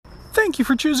Thank you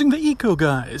for choosing the Eco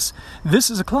Guys. This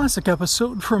is a classic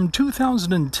episode from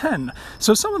 2010,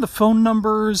 so some of the phone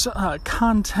numbers,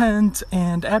 content,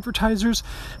 and advertisers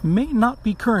may not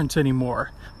be current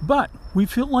anymore. But we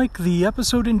feel like the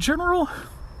episode in general,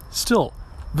 still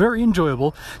very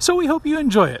enjoyable, so we hope you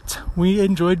enjoy it. We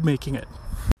enjoyed making it.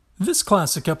 This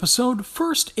classic episode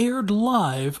first aired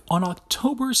live on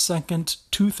October 2nd,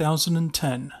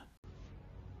 2010.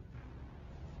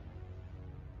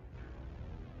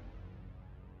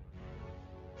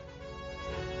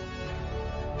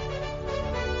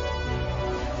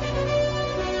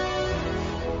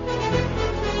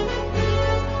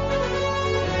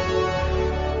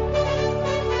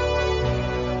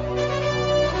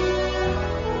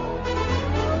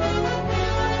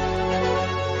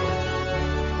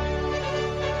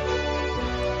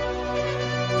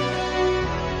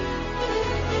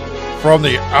 From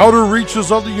the outer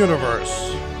reaches of the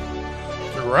universe,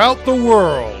 throughout the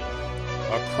world,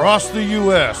 across the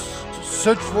U.S., to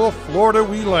Central Florida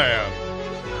we land.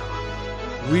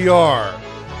 We are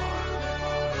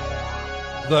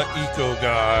the Eco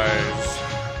Guys.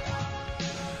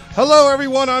 Hello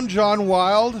everyone, I'm John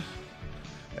Wild,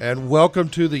 and welcome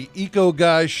to the Eco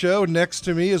Guys show. Next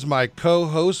to me is my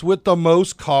co-host with the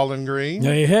most, Colin Green.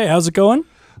 Hey, how's it going?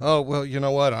 Oh, well, you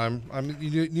know what? I'm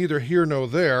neither here nor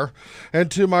there. And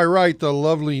to my right, the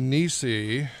lovely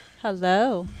Nisi.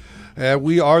 Hello. And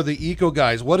we are the Eco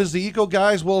Guys. What is the Eco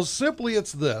Guys? Well, simply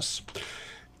it's this.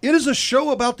 It is a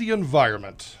show about the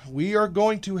environment. We are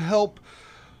going to help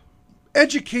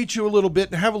educate you a little bit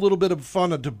and have a little bit of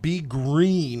fun and to be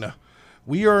green.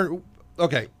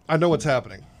 Okay, I know what's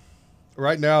happening.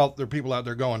 Right now, there are people out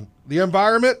there going, the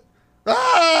environment?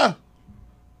 Ah!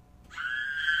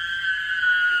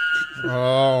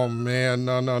 Oh, man,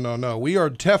 no. We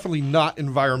are definitely not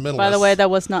environmentalists. By the way,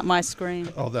 that was not my screen.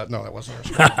 Oh, that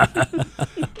wasn't our screen.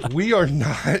 We are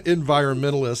not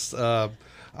environmentalists.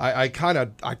 I kind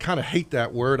of hate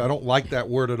that word. I don't like that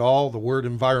word at all. The word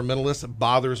environmentalist, it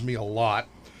bothers me a lot.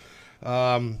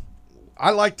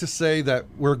 I like to say that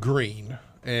we're green,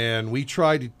 and we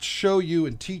try to show you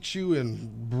and teach you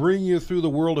and bring you through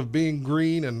the world of being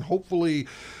green, and hopefully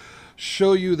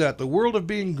show you that the world of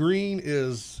being green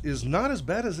is not as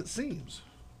bad as it seems.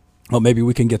 Well, maybe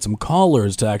we can get some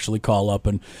callers to actually call up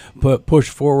and push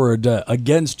forward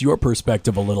against your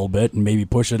perspective a little bit, and maybe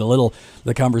push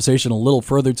the conversation a little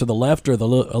further to the left or a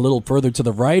little further to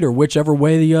the right, or whichever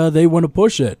way they want to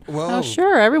push it. Well, oh,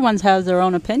 sure. Everyone has their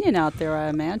own opinion out there, I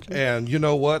imagine. And you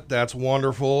know what? That's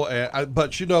wonderful.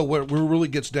 But you know what really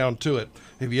gets down to it?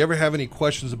 If you ever have any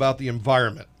questions about the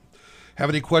environment,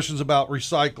 have any questions about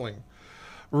recycling,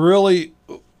 really,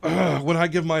 when I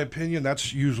give my opinion,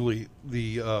 that's usually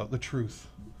the truth.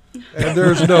 And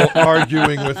there's no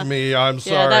arguing with me. I'm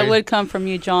sorry. Yeah, that would come from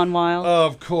you, John Wild.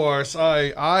 Of course.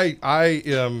 I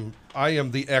am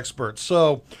the expert.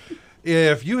 So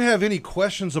if you have any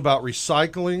questions about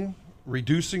recycling,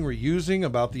 reducing, reusing,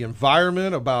 about the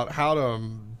environment, about how to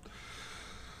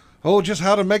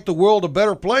make the world a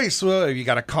better place. If you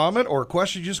got a comment or a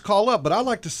question, just call up. But I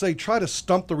like to say, try to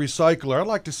stump the recycler. I'd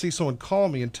like to see someone call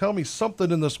me and tell me something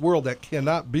in this world that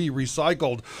cannot be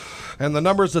recycled. And the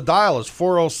numbers to dial is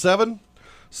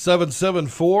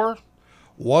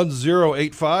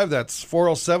 407-774-1085. That's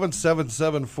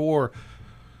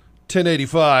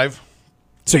 407-774-1085.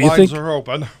 So Lines are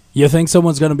open. You think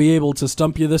someone's going to be able to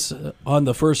stump you this on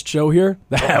the first show here?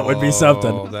 That would be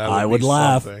something. I would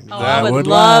laugh. I would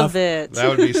love it. That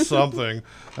would be something.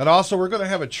 And also, we're going to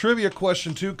have a trivia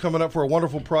question, too, coming up for a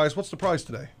wonderful prize. What's the prize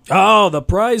today? Oh, the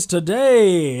prize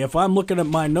today. If I'm looking at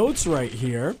my notes right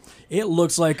here, it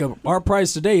looks like our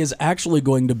prize today is actually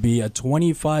going to be a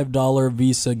 $25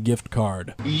 Visa gift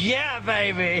card. Yeah,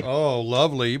 baby. Oh,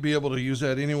 lovely. You'd be able to use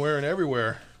that anywhere and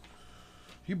everywhere.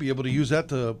 You'd be able to use that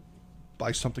to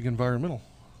buy something environmental.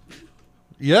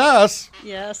 Yes.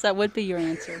 Yes, that would be your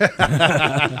answer.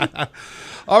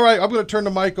 All right, I'm going to turn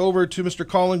the mic over to Mr.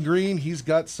 Colin Green. He's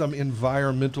got some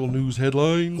environmental news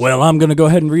headlines. Well, I'm going to go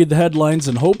ahead and read the headlines,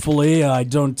 and hopefully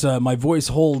my voice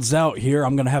holds out here.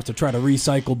 I'm going to have to try to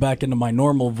recycle back into my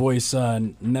normal voice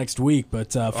next week,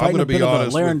 but fighting a bit of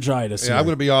a laryngitis here. I'm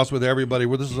going to be honest with everybody.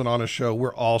 This is an honest show.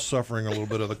 We're all suffering a little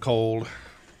bit of the cold.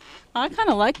 I kind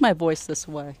of like my voice this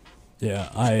way.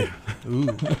 Yeah,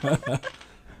 Ooh.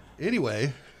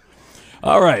 Anyway.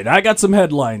 All right, I got some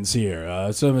headlines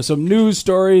here. Some news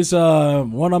stories.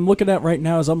 One I'm looking at right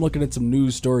now is I'm looking at some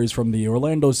news stories from the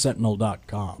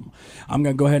OrlandoSentinel.com. I'm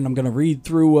going to go ahead and I'm going to read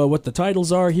through what the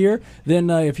titles are here.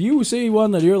 Then if you see one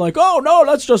that you're like, oh, no,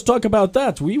 let's just talk about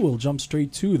that, we will jump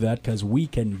straight to that because we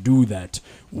can do that.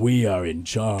 We are in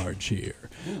charge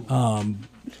here.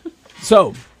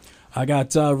 I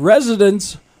got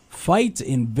residents fight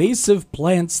invasive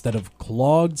plants that have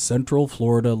clogged Central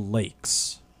Florida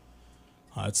lakes.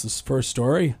 That's the first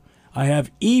story. I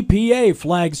have EPA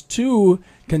flags 2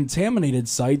 contaminated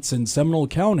sites in Seminole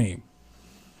County.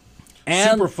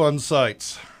 And, Super fun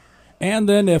sites. and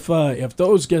then if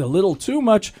those get a little too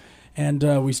much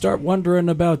and we start wondering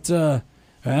about,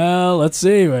 well, let's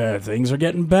see, things are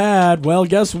getting bad. Well,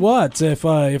 guess what?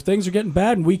 If things are getting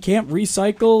bad and we can't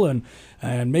recycle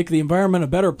and make the environment a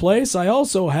better place, I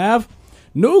also have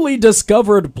newly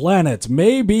discovered planet,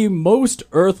 maybe most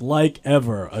Earth-like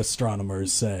ever,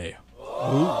 astronomers say.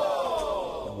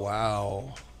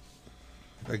 Wow.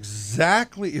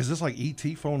 Exactly. Is this like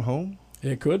E.T. phone home?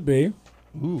 It could be.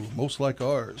 Ooh, most like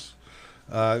ours.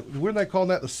 Weren't they calling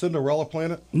that the Cinderella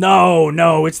planet?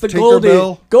 No, it's the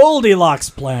Tinkerbell? Goldilocks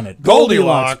planet.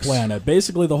 Goldilocks. Planet.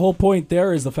 Basically, the whole point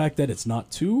there is the fact that it's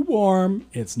not too warm,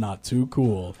 it's not too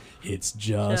cool. It's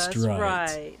just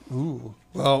right. Ooh.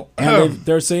 Well, And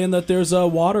they're saying that there's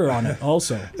water on it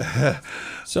also.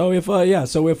 So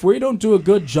if we don't do a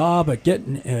good job at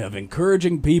of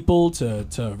encouraging people to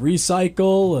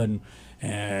recycle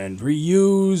and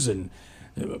reuse and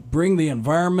bring the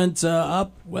environment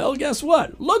up, well, guess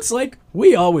what? Looks like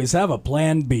we always have a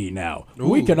plan B now.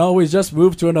 We Ooh. can always just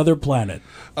move to another planet.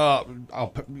 you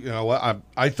know what?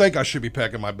 I think I should be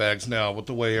packing my bags now with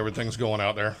the way everything's going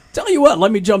out there. Tell you what,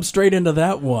 let me jump straight into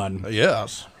that one.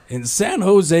 Yes. In San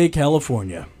Jose,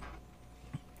 California,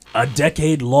 a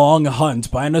decade-long hunt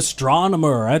by an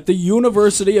astronomer at the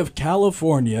University of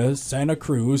California, Santa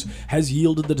Cruz, has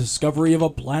yielded the discovery of a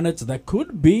planet that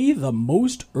could be the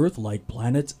most Earth-like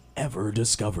planet ever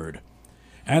discovered.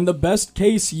 And the best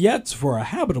case yet for a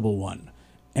habitable one,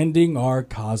 ending our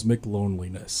cosmic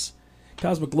loneliness.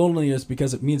 Cosmic loneliness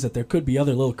because it means that there could be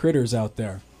other little critters out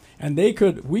there. And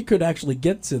we could actually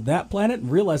get to that planet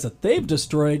and realize that they've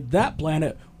destroyed that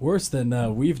planet worse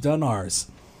than we've done ours.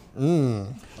 Oh,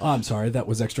 I'm sorry, that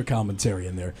was extra commentary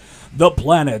in there. The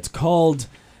planet called...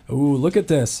 Ooh, look at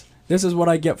this. This is what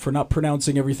I get for not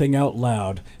pronouncing everything out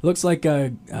loud. It looks like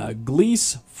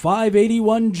Gliese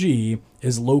 581G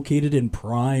is located in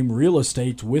prime real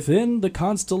estate within the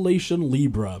constellation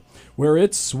Libra, where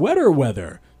it's sweater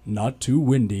weather, not too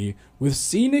windy, with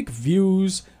scenic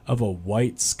views of a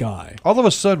white sky. All of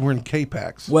a sudden, we're in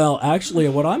K-Pax. Well, actually,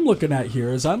 what I'm looking at here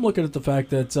is I'm looking at the fact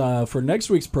that for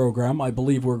next week's program, I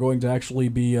believe we're going to actually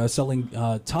be selling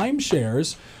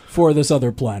timeshares for this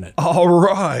other planet. All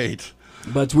right.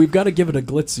 But we've got to give it a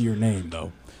glitzier name,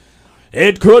 though.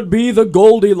 It could be the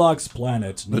Goldilocks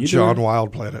planet. The John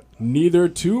Wild planet. Neither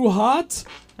too hot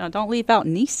Now, don't leave out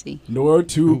Nisi. nor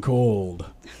too cold.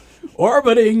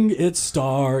 Orbiting its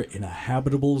star in a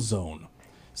habitable zone,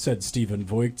 said Stephen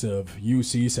Voigt of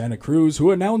UC Santa Cruz,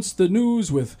 who announced the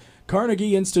news with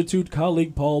Carnegie Institute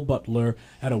colleague Paul Butler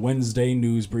at a Wednesday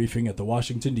news briefing at the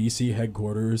Washington, D.C.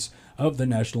 headquarters of the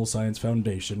National Science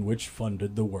Foundation, which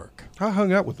funded the work. I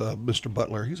hung out with Mr.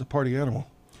 Butler. He's a party animal.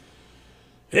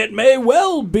 It may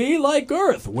well be like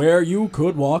Earth, where you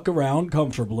could walk around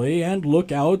comfortably and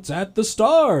look out at the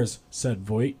stars, said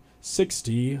Voigt,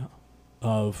 60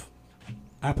 of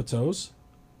Aptos.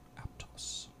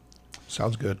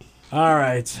 Sounds good. All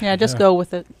right. Yeah, just go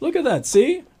with it. Look at that.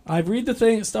 See? I read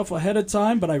the stuff ahead of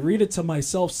time, but I read it to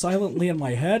myself silently in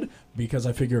my head because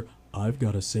I figure I've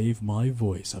got to save my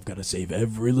voice. I've got to save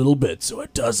every little bit so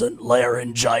it doesn't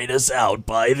laryngitis out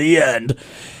by the end.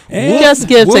 And Just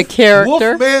gives a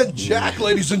character. Wolfman Jack,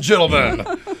 ladies and gentlemen.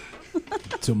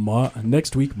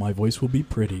 next week, my voice will be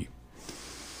pretty.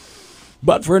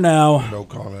 But for now, No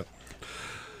comment.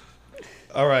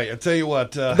 All right, I tell you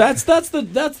what. that's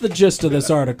the gist of this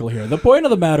article here. The point of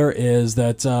the matter is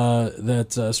that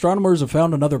astronomers have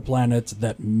found another planet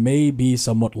that may be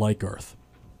somewhat like Earth.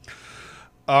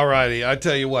 All righty, I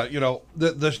tell you what. You know,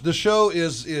 the show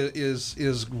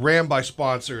is ran by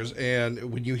sponsors,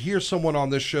 and when you hear someone on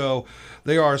this show,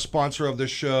 they are a sponsor of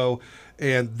this show,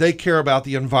 and they care about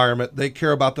the environment. They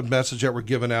care about the message that we're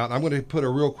giving out. And I'm going to put a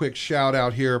real quick shout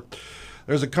out here.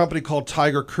 There's a company called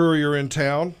Tiger Courier in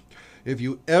town. If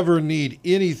you ever need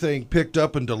anything picked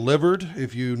up and delivered,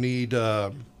 if you need,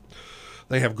 they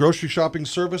have grocery shopping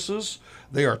services.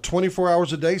 They are 24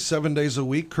 hours a day, 7 days a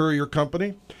week, courier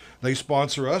company. They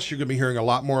sponsor us. You're going to be hearing a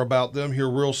lot more about them here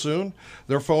real soon.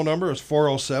 Their phone number is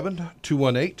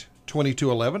 407-218-2211,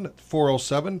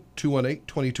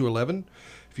 407-218-2211.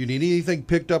 If you need anything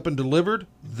picked up and delivered,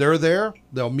 they're there.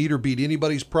 They'll meet or beat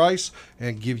anybody's price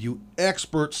and give you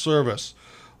expert service.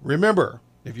 Remember,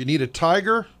 if you need a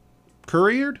Tiger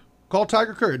couriered, call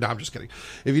Tiger Courier. No, I'm just kidding.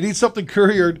 If you need something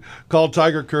couriered, call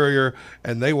Tiger Courier,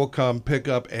 and they will come pick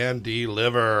up and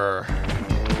deliver.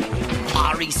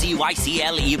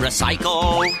 R-E-C-Y-C-L-E,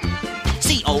 recycle.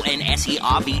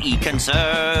 C-O-N-S-E-R-V-E,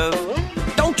 conserve.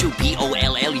 Don't you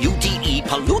P-O-L-L-U-T-E,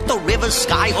 pollute the river,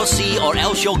 sky, or sea, or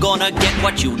else you're gonna get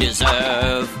what you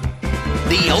deserve.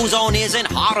 The ozone is in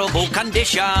horrible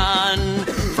condition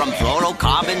from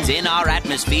fluorocarbons in our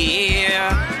atmosphere.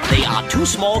 They are too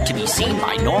small to be seen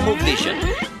by normal vision.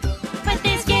 But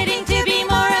there's getting to be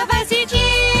more of us each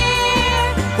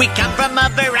year. We come from a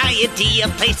variety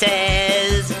of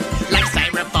places, like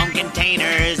styrofoam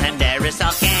containers and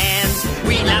aerosol cans.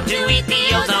 We love to eat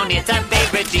the ozone, it's our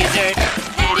favorite dessert.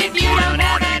 And if you don't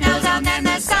have an ozone, then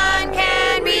the sun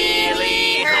can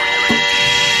really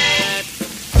hurt.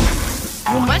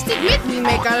 You must admit we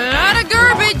make a lot of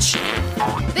garbage.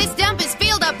 This dump is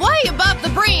filled up way above the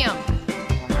brim.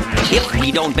 If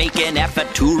we don't make an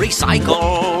effort to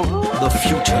recycle, the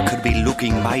future could be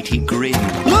looking mighty grim.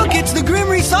 Look, it's the Grim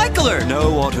Recycler!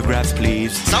 No autographs,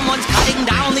 please. Someone's cutting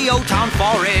down the O-Town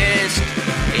forest.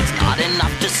 It's not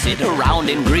enough to sit around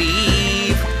and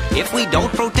grieve. If we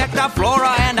don't protect our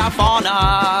flora and our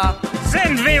fauna,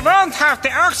 then we won't have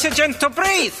the oxygen to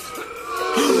breathe.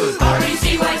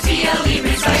 R-E-C-Y-C-L-E,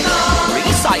 recycle.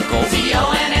 Recycle.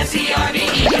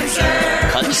 C-O-N-S-E-R-V-E,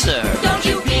 conserve. Conserve. Don't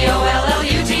you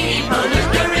P-O-L-L-U-T-E,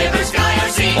 pollute the river, sky, or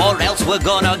sea. Or else we're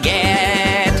gonna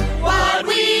get what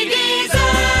we deserve.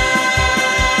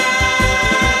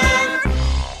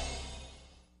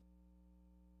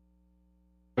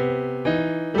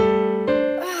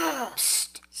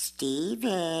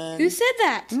 Steven. Who said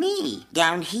that? Me,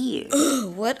 down here.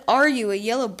 What are you, a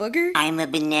yellow booger? I'm a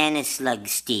banana slug,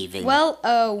 Steven. Well,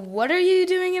 what are you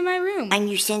doing in my room? I'm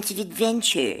your sense of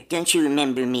adventure. Don't you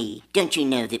remember me? Don't you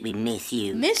know that we miss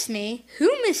you? Miss me? Who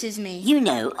misses me? You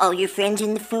know, all your friends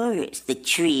in the forest. The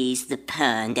trees, the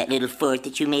pond, that little fort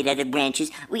that you made out of branches.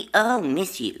 We all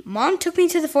miss you. Mom took me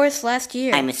to the forest last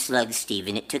year. I'm a slug,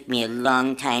 Steven. It took me a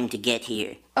long time to get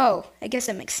here. Oh, I guess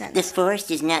that makes sense. The forest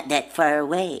is not that far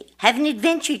away. Have an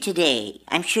adventure today.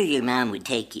 I'm sure your mom would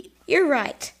take you. You're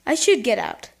right. I should get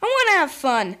out. I want to have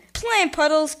fun. Play in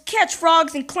puddles, catch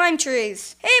frogs, and climb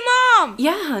trees. Hey, Mom!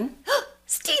 Yeah, hon?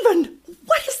 Steven,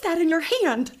 what is that in your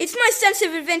hand? It's my sense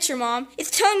of adventure, Mom.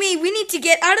 It's telling me we need to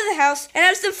get out of the house and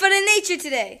have some fun in nature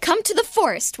today. Come to the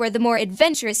forest where the more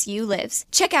adventurous you lives.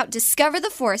 Check out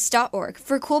discovertheforest.org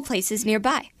for cool places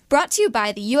nearby. Brought to you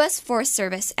by the U.S. Forest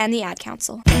Service and the Ad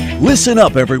Council. Listen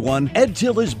up, everyone. Ed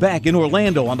Till is back in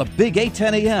Orlando on the Big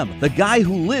 810 AM. The guy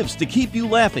who lives to keep you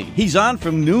laughing. He's on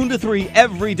from noon to 3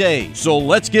 every day. So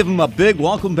let's give him a big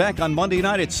welcome back on Monday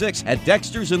night at 6 at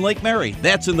Dexter's in Lake Mary.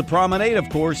 That's in the Promenade, of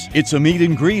course. It's a meet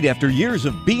and greet after years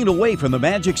of being away from the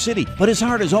Magic City. But his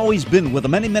heart has always been with the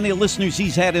many, many listeners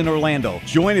he's had in Orlando.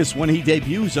 Join us when he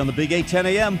debuts on the Big 810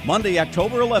 AM, Monday,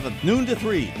 October 11th, noon to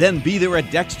 3. Then be there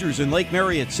at Dexter's in Lake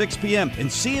Mary at 6 p.m.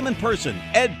 and see him in person.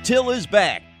 Ed Till is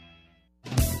back.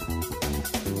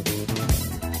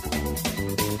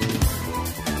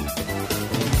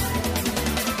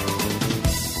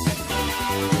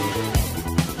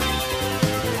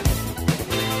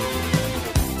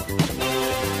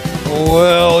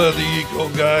 Well, the Eco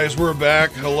Guys, we're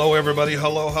back. Hello, everybody.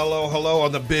 Hello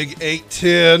on the Big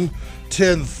 810.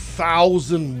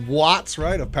 10,000 watts,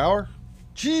 right, of power?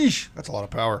 Geesh, that's a lot of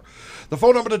power. The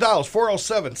phone number to dial is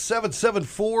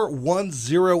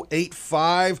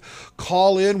 407-774-1085.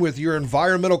 Call in with your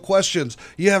environmental questions.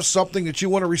 You have something that you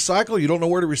want to recycle, you don't know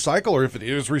where to recycle, or if it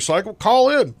is recycled, call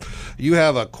in. You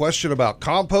have a question about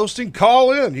composting,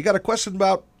 call in. You got a question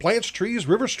about plants, trees,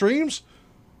 river, streams?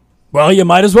 Well, you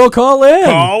might as well call in.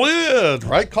 Call in,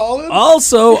 right? Call in.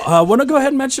 Also, I want to go ahead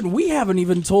and mention we haven't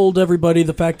even told everybody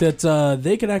the fact that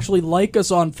they can actually like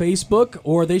us on Facebook,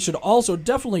 or they should also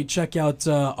definitely check out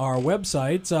our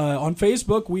website. On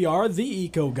Facebook, we are The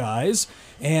Eco Guys,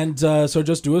 and so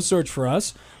just do a search for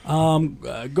us.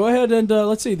 Go ahead and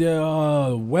let's see. The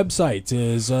website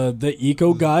is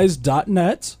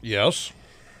theecoguys.net. Yes.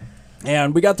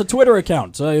 And we got the Twitter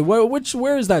account.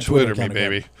 Where is that Twitter account? Twitter me,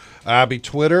 baby. Be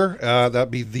Twitter. That'd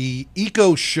be The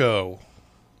Eco Show.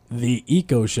 The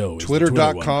Eco Show.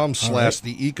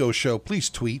 Twitter.com/The Eco Show. Please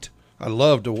tweet. I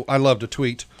love to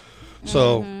tweet.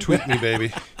 So tweet me,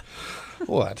 baby.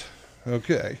 What?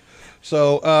 Okay.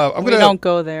 So I'm gonna. We don't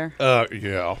go there.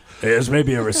 Yeah. It's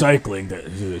maybe a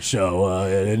recycling show,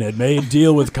 and it may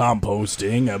deal with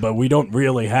composting, but we don't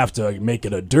really have to make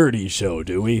it a dirty show,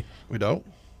 do we? We don't.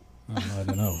 I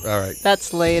don't know. All right.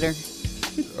 That's later.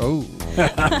 Oh.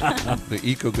 The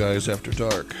Eco Guys After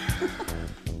Dark.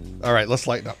 All right, let's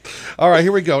lighten up. All right,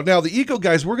 here we go. Now, the Eco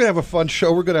Guys, we're going to have a fun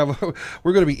show. We're going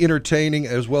to be entertaining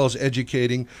as well as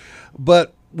educating.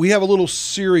 But we have a little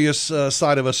serious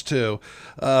side of us too.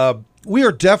 We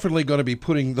are definitely going to be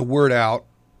putting the word out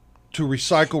to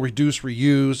recycle, reduce,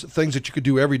 reuse, things that you could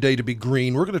do every day to be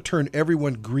green. We're going to turn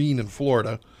everyone green in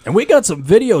Florida. And we got some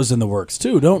videos in the works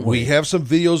too, don't we? We have some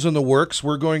videos in the works.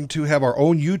 We're going to have our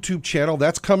own YouTube channel.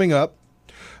 That's coming up.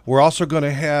 We're also going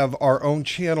to have our own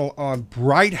channel on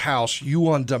Bright House, You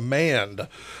on Demand.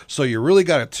 So you really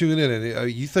got to tune in. And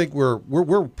you think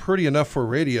we're pretty enough for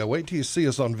radio. Wait till you see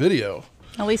us on video.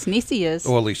 At least Niecy is.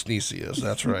 Oh, at least Niecy is.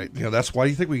 That's right. That's why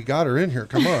you think we got her in here.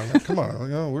 Come on. Come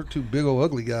on. We're two big old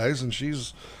ugly guys, and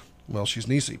she's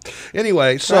Niecy.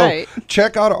 Anyway, so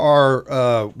check out our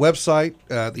website,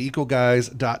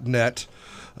 theecoguys.net.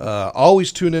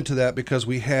 Always tune into that because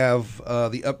we have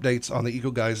the updates on the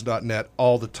ecoguys.net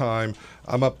all the time.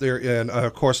 I'm up there in,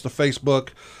 of course, the Facebook,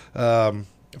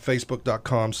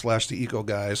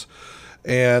 facebook.com/theecoguys.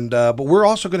 And but we're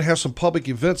also going to have some public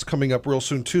events coming up real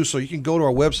soon too, so you can go to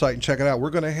our website and check it out.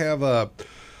 We're going to have we're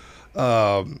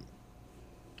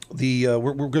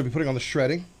going to be putting on the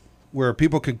shredding, where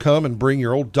people can come and bring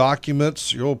your old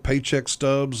documents, your old paycheck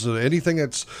stubs, anything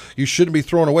that's you shouldn't be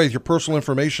throwing away with your personal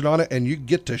information on it, and you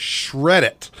get to shred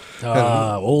it.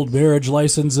 Old marriage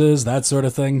licenses, that sort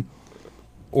of thing.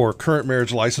 Or current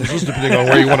marriage licenses, depending on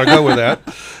where you want to go with that.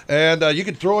 And you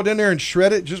can throw it in there and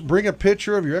shred it. Just bring a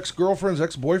picture of your ex-girlfriend's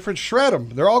ex-boyfriend. Shred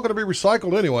them. They're all going to be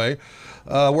recycled anyway.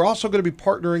 We're also going to be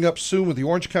partnering up soon with the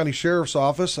Orange County Sheriff's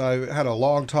Office. I had a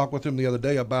long talk with him the other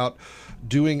day about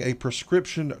doing a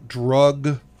prescription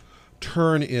drug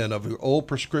turn-in of your old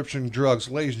prescription drugs.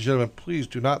 Ladies and gentlemen, please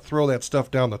do not throw that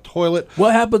stuff down the toilet.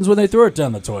 What happens when they throw it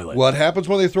down the toilet? What happens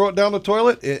when they throw it down the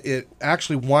toilet? It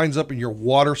actually winds up in your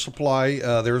water supply.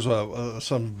 There's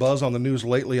some buzz on the news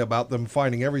lately about them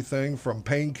finding everything from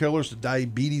painkillers to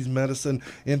diabetes medicine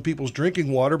in people's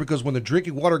drinking water, because when the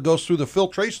drinking water goes through the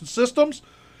filtration systems,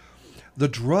 the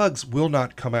drugs will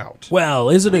not come out.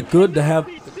 Well, isn't it good to have...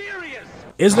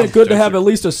 Isn't it good to have at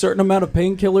least a certain amount of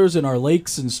painkillers in our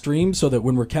lakes and streams so that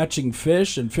when we're catching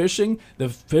fish and fishing, the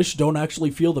fish don't actually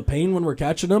feel the pain when we're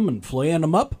catching them and filleting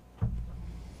them up?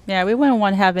 Yeah, we wouldn't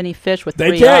want to have any fish with 3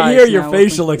 eyes. They can't hear your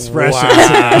facial expressions.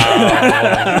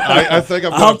 Wow. I think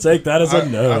I'll take that as a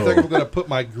no. I think I'm going to put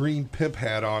my green pimp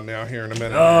hat on now here in a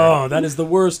minute. Oh, that is the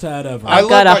worst hat ever. I've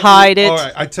got to hide it. All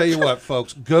right, I tell you what,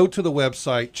 folks. Go to the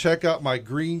website. Check out my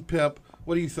green pimp.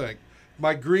 What do you think?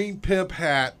 My green pimp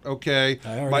hat, okay?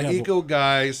 My Eco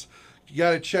Guys. You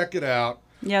got to check it out.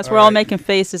 Yes, we're all making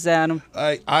faces at them.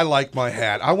 I like my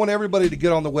hat. I want everybody to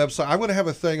get on the website. I'm going to have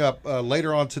a thing up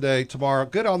later on today, tomorrow.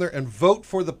 Get on there and vote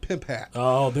for the pimp hat.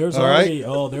 Oh, there's already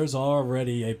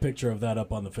a picture of that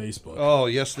up on the Facebook. Oh,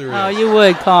 yes, there is. Oh, you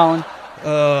would, Colin.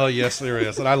 Oh, yes, there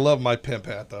is. And I love my pimp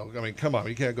hat, though. I mean, come on.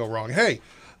 You can't go wrong. Hey,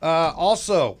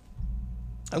 also,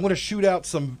 I'm going to shoot out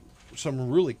some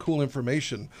really cool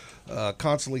information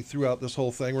constantly throughout this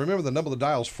whole thing. Remember, the number of the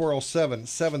dial is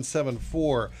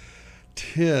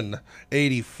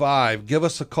 407-774-1085. Give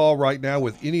us a call right now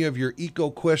with any of your eco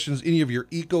questions, any of your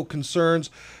eco concerns.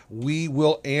 We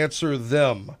will answer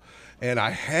them. And I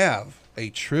have a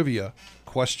trivia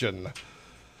question.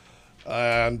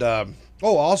 And,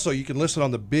 also, you can listen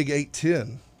on the Big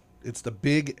 810. It's the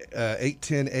big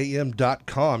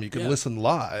 810am.com. You can listen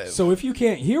live. So if you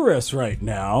can't hear us right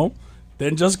now,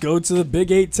 then just go to the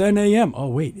big 810 AM. Oh,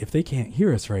 wait, if they can't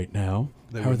hear us right now,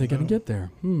 how are they going to get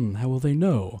there? How will they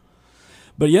know?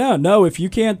 But yeah, no, if you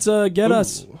can't get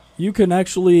us, you can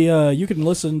actually you can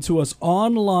listen to us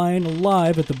online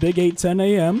live at the big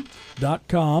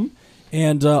 810am.com.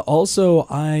 And also,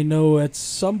 I know at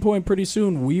some point pretty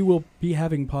soon we will be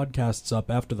having podcasts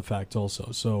up after the fact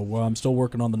also. So I'm still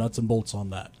working on the nuts and bolts on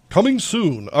that. Coming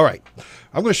soon. All right.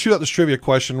 I'm going to shoot out this trivia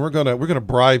question. We're going to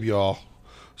bribe y'all.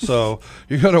 So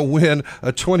you're going to win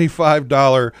a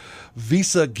 $25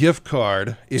 Visa gift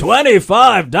card.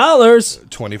 $25? $25.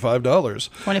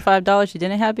 $25 you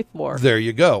didn't have before. There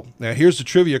you go. Now, here's the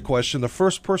trivia question. The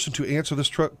first person to answer this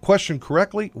question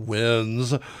correctly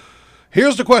wins.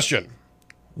 Here's the question.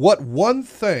 What one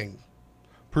thing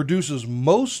produces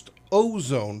most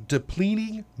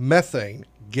ozone-depleting methane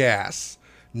gas,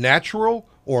 natural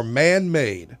or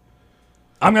man-made?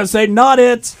 I'm going to say not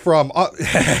it. From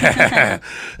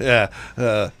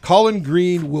Colin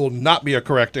Green will not be a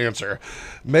correct answer.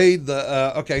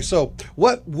 So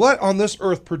what on this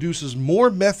earth produces more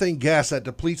methane gas that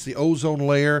depletes the ozone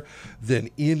layer than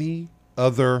any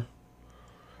other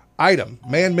item,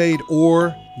 man-made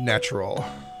or natural?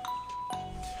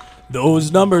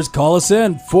 Those numbers, call us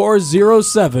in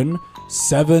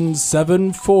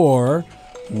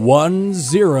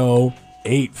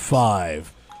 407-774-1085.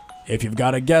 If you've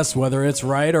got a guess whether it's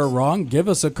right or wrong, give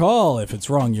us a call. If it's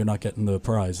wrong, you're not getting the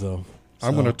prize, though.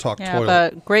 I'm going to talk toilet.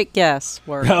 But great guess.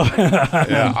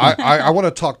 Yeah, I want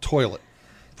to talk toilet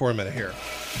for a minute here.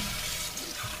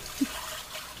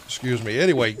 Excuse me.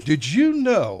 Anyway, did you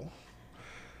know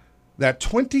that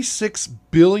 26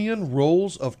 billion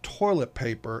rolls of toilet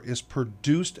paper is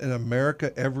produced in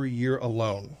America every year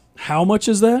alone? How much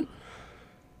is that?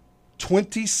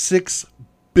 26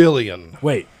 billion.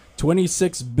 Wait,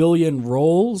 26 billion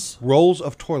rolls? Rolls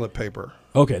of toilet paper.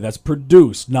 Okay, that's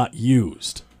produced, not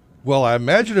used. Well, I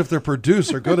imagine if they're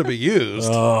produced, they're going to be used.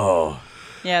 Oh.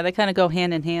 Yeah, they kind of go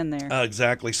hand in hand there.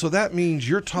 Exactly. So that means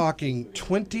you're talking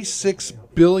 26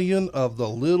 billion of the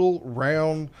little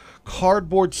round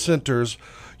cardboard centers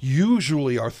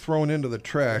usually are thrown into the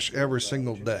trash every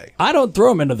single day. I don't throw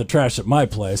them into the trash at my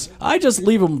place. I just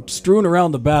leave them strewn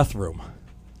around the bathroom.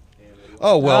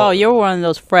 Oh, well. Oh, you're one of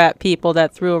those frat people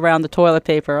that threw around the toilet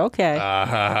paper. Okay.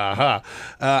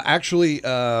 Actually,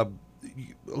 a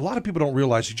lot of people don't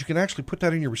realize that you can actually put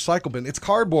that in your recycle bin. It's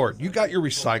cardboard. You got your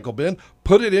recycle bin.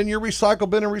 Put it in your recycle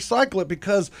bin and recycle it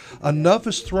because enough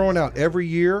is thrown out every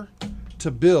year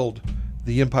to build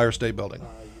the Empire State Building.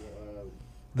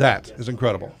 That is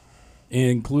incredible.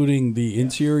 Including the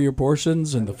interior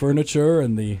portions and the furniture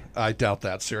and the... I doubt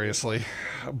that, seriously.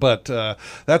 But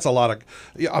that's a lot of...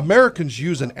 Americans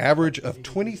use an average of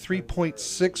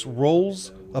 23.6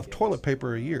 rolls of toilet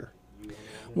paper a year.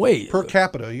 Wait. Per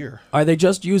capita a year. Are they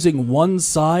just using one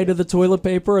side of the toilet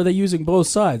paper, or are they using both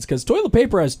sides? Because toilet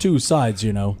paper has two sides,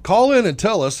 you know. Call in and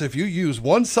tell us if you use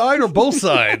one side or both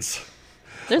sides.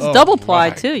 There's double ply,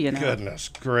 too, you know. Goodness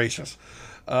gracious.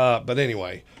 But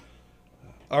anyway...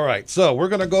 All right, so we're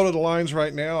going to go to the lines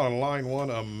right now. On line one,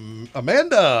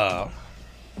 Amanda.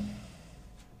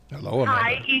 Hello, Amanda.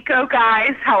 Hi, Eco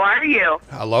guys. How are you?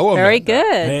 Hello, Amanda. Very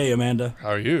good. Hey, Amanda. How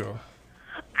are you?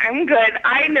 I'm good.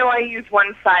 I know I use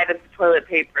one side of the toilet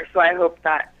paper, so I hope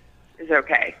that is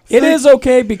okay. It is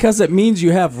okay because it means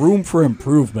you have room for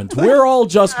improvement. We're all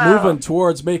just moving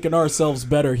towards making ourselves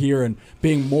better here and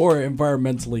being more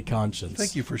environmentally conscious.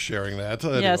 Thank you for sharing that.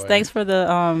 Yes, thanks for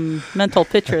the mental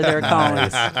picture there,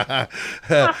 Collins.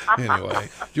 Anyway,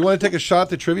 do you want to take a shot at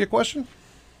the trivia question?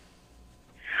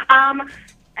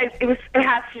 It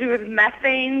has to do with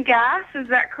methane gas. Is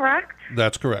that correct?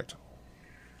 That's correct.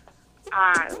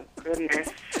 Goodness.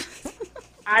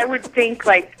 I would think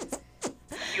like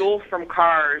fuel from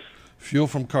cars. Fuel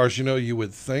from cars. You know, you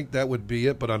would think that would be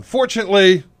it, but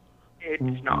unfortunately,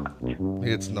 it's not.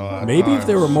 It's not. Maybe if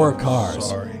there were more cars.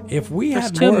 Sorry. If we There's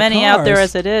had too more many cars, out there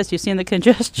as it is. You've seen the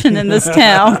congestion in this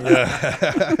town.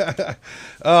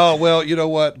 Oh, well, you know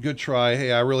what? Good try.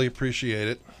 Hey, I really appreciate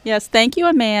it. Yes, thank you,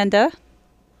 Amanda.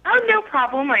 Oh, no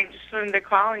problem. I just wanted to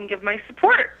call and give my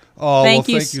support. Oh, thank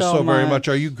you well, thank you so very much.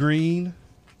 Are you green?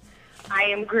 I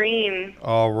am green.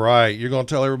 All right. You're going to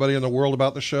tell everybody in the world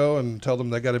about the show and tell them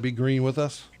they got to be green with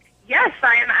us? Yes,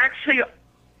 I am actually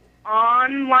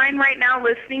online right now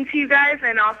listening to you guys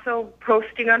and also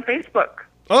posting on Facebook.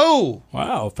 Oh!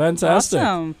 Wow, fantastic.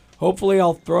 Awesome. Hopefully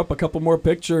I'll throw up a couple more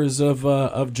pictures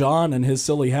of John and his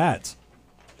silly hat.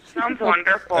 Sounds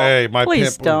wonderful. Hey, my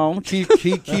Please pimp. don't.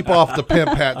 Keep off the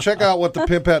pimp hat. Check out what the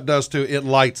pimp hat does to it. It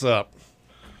lights up.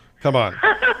 Come on.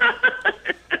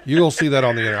 You're going to see that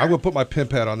on the internet. I'm going to put my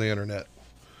pimp hat on the internet.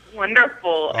 Wonderful.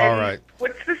 All right.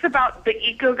 What's this about the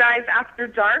Eco Guys After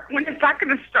Dark? When is that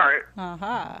going to start?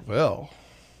 Uh-huh. Well,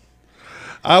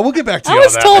 we'll get back to you I on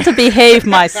was that. told to behave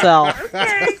myself.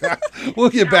 Okay. We'll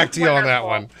get back to you on that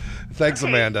Wonderful. one. Thanks,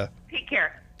 Okay. Amanda. Take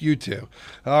care. You too.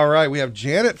 All right. We have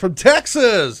Janet from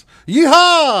Texas.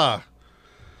 Yeehaw!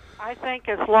 I think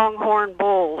it's Longhorn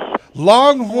Bulls.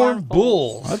 Longhorn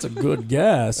Bulls. That's a good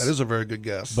guess. That is a very good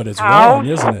guess. But it's wrong,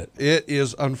 isn't it? It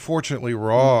is unfortunately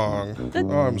wrong.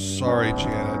 Oh, I'm sorry,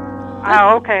 Janet.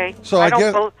 Oh, okay. So I I don't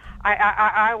guess- bel-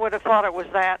 I would have thought it was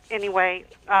that. Anyway,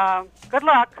 good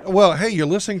luck. Well, hey, you're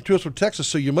listening to us from Texas,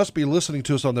 so you must be listening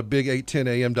to us on the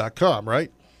big810am.com,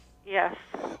 right? Yes.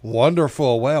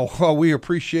 Wonderful. Well, we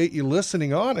appreciate you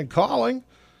listening on and calling.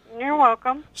 You're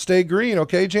welcome. Stay green,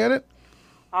 okay, Janet?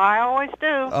 I always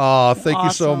do. Oh, thank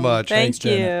you so Awesome. much. Thank Thanks,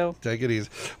 Janet. you. Take it easy.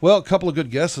 Well, a couple of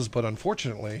good guesses, but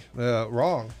unfortunately,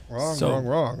 wrong.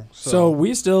 So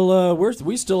we still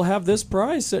we still have this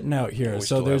prize sitting out here. We So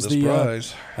still there's have this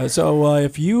prize. so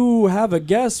if you have a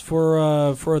guess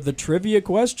for the trivia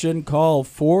question, call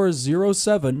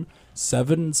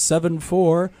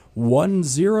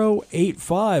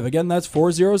 407-774-1085. Again, that's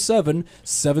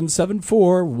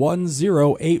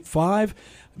 407-774-1085.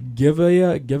 Give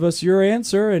us your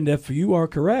answer, and if you are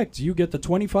correct, you get the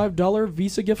 $25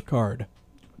 Visa gift card.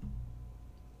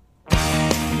 We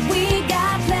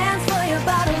got plans for your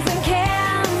bottles and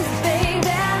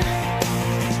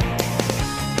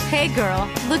Hey girl,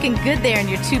 looking good there in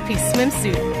your two-piece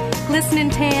swimsuit.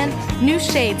 Glistening tan, new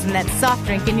shades, and that soft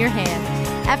drink in your hand.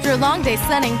 After a long day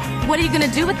sunning, what are you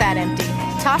gonna do with that empty?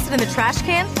 Toss it in the trash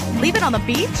can? Leave it on the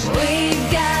beach? We've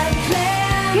got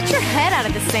plans. Get your head out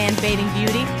of the sand, bathing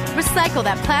beauty. Recycle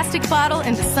that plastic bottle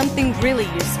into something really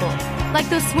useful. Like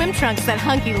those swim trunks that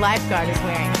hunky lifeguard is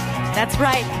wearing. That's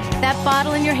right. That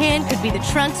bottle in your hand could be the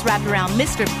trunks wrapped around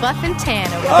Mr. Buff and Tan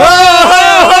over there.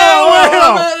 Wait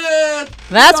a minute!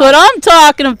 That's what I'm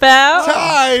talking about.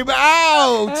 Time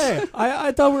out! Hey,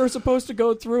 I thought we were supposed to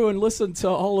go through and listen to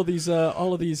all of these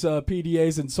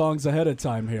PDAs and songs ahead of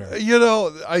time here. You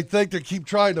know, I think they keep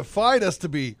trying to fight us to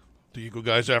be the Eco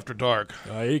Guys After Dark.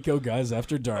 Eco Guys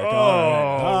After Dark. All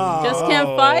right. Just can't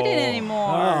fight it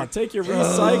anymore. Take your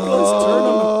recycles, turn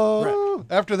them.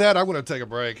 After that, I'm going to take a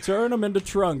break. Turn them into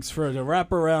trunks for the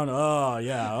wrap around. Oh,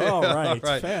 yeah. All right.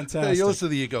 Fantastic. Hey, you listen to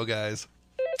the Eco Guys.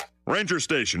 Ranger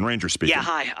Station, Ranger speaking. Yeah,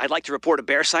 hi. I'd like to report a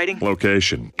bear sighting.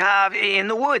 Location. In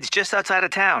the woods, just outside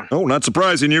of town. Oh, not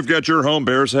surprising. You've got your home.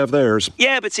 Bears have theirs.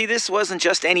 Yeah, but see, this wasn't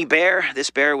just any bear. This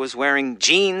bear was wearing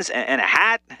jeans and a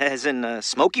hat, as in a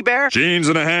Smokey Bear. Jeans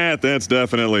and a hat. That's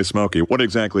definitely Smokey. What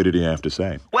exactly did he have to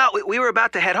say? Well, we were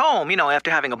about to head home,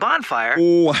 after having a bonfire.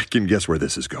 Oh, I can guess where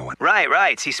this is going.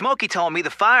 Right. See, Smokey told me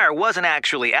the fire wasn't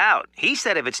actually out. He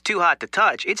said if it's too hot to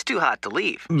touch, it's too hot to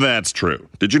leave. That's true.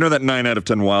 Did you know that 9 out of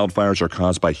 10 wildfires are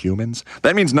caused by humans?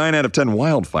 That means 9 out of 10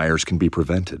 wildfires can be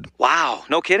prevented. Wow,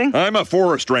 no kidding? I'm a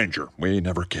forest ranger. We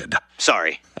never kid.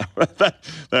 Sorry.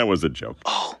 that was a joke.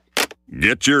 Oh.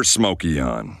 Get your Smokey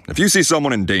on. If you see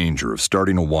someone in danger of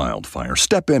starting a wildfire,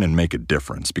 step in and make a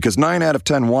difference, because 9 out of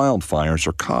 10 wildfires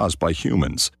are caused by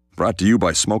humans. Brought to you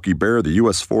by Smokey Bear, the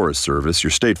U.S. Forest Service,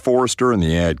 your state forester, and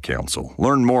the Ad Council.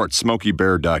 Learn more at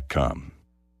SmokeyBear.com.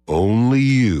 Only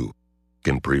you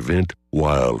can prevent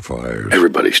wildfires.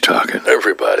 Everybody's talking.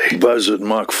 Everybody. Buzz at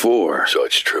Mach 4. So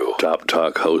it's true. Top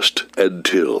Talk host Ed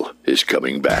Till is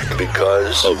coming back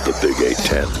because of the Big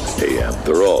 810 AM.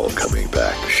 They're all coming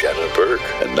back. Shannon Burke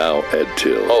and now Ed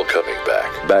Till. All coming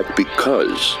back. Back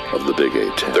because of the Big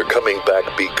 810. They're coming back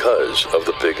because of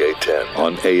the Big 810.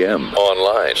 On AM,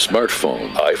 online,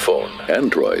 smartphone, iPhone,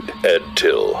 Android. Ed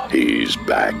Till. He's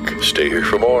back. Stay here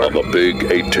for more on the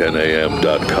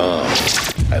Big810am.com.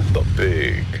 And the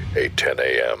Big 810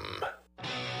 AM.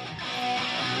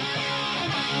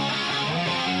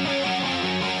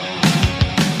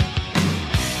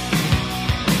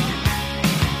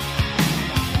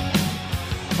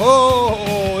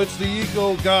 Oh, it's the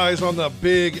Eco Guys on the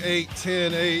Big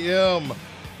 810 AM.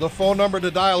 The phone number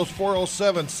to dial is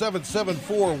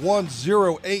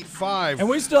 407-774-1085. And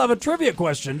we still have a trivia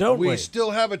question, don't we? We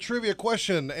still have a trivia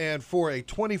question, and for a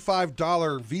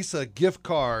 $25 Visa gift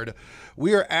card,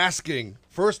 we are asking,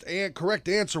 first and correct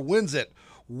answer wins it.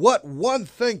 What one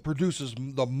thing produces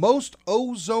the most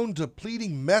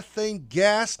ozone-depleting methane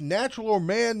gas, natural or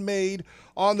man-made,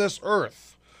 on this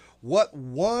earth? What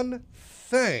one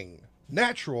thing,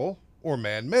 natural or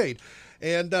man-made?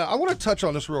 And I want to touch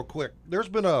on this real quick. There's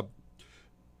been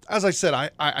as I said,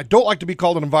 I don't like to be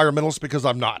called an environmentalist because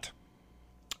I'm not.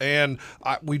 And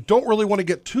we don't really want to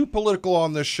get too political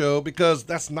on this show because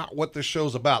that's not what this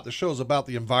show's about. The show's about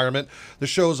the environment. The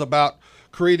show's about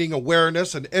creating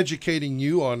awareness and educating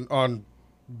you on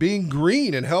being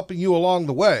green and helping you along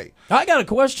the way. I got a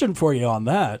question for you on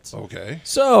that. Okay.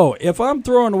 So, if I'm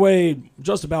throwing away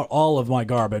just about all of my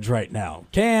garbage right now,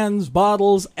 cans,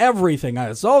 bottles, everything,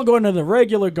 it's all going in the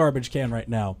regular garbage can right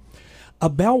now,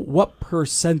 about what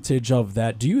percentage of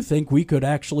that do you think we could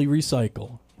actually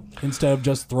recycle instead of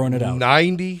just throwing it out?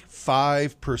 95%.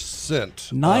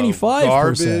 95%.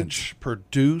 Garbage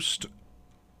produced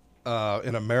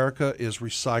in America is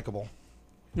recyclable.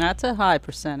 That's a high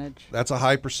percentage. That's a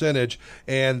high percentage,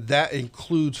 and that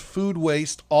includes food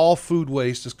waste. All food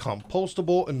waste is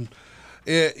compostable, and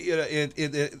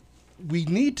we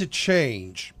need to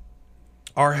change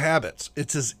our habits.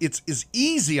 It's as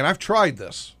easy, and I've tried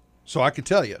this, so I can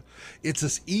tell you, it's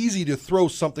as easy to throw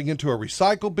something into a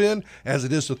recycle bin as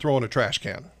it is to throw in a trash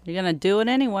can. You're going to do it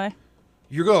anyway.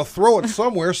 You're going to throw it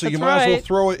somewhere, so you might as well right.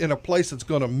 throw it in a place that's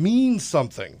going to mean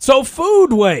something. So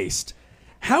food waste.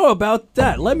 How about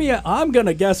that? I'm going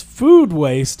to guess food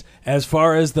waste as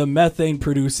far as the methane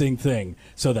producing thing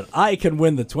so that I can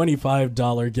win the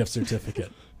 $25 gift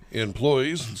certificate.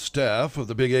 Employees and staff of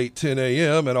the Big 810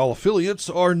 AM and all affiliates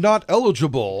are not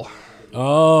eligible.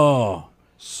 Oh.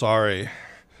 Sorry.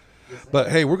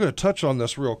 But hey, we're going to touch on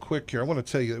this real quick here. I want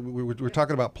to tell you, we were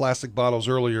talking about plastic bottles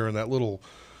earlier and that little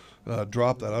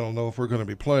drop that I don't know if we're going to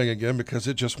be playing again because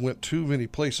it just went too many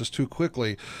places too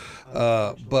quickly.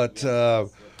 But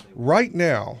right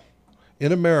now,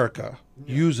 in America,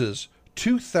 uses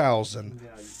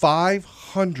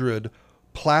 2,500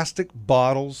 plastic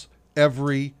bottles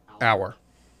every hour.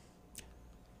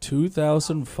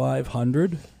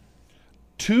 2,500?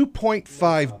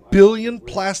 2.5 billion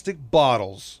plastic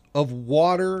bottles of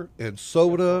water and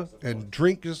soda and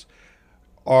drinks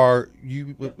are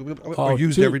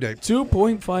used every day.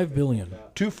 2.5 billion.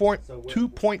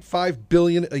 2.5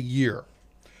 billion a year.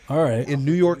 All right. In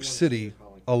New York City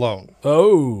alone.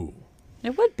 Oh.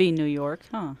 It would be New York,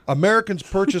 huh? Americans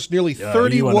purchased nearly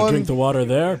 31. You want to drink the water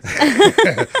there?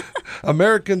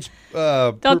 Americans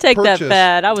Don't take that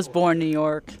bad. I was born in New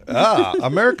York.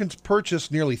 Americans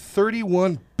purchased nearly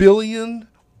 31 billion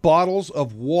bottles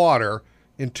of water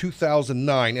in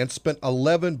 2009 and spent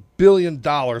 $11 billion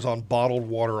on bottled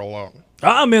water alone.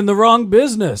 I'm in the wrong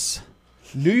business.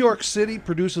 New York City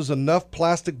produces enough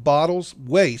plastic bottles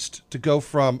waste to go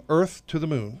from Earth to the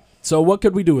moon. So what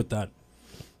could we do with that?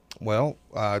 Well,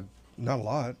 not a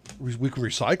lot. We can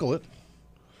recycle it.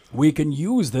 We can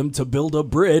use them to build a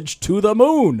bridge to the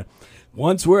moon.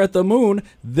 Once we're at the moon,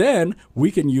 then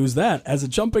we can use that as a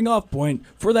jumping off point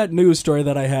for that news story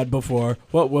that I had before.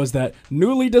 What was that?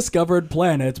 Newly discovered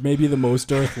planet may be the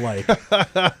most Earth-like.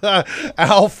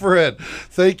 Alfred,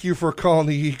 thank you for calling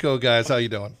the Eco Guys. How you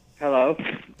doing? Hello.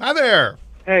 Hi there.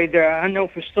 Hey there, I know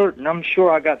for certain. I'm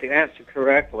sure I got the answer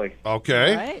correctly.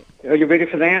 Okay. Right. Are you ready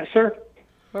for the answer?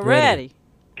 We're ready.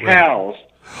 Cows.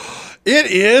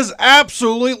 It is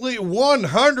absolutely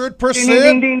 100%.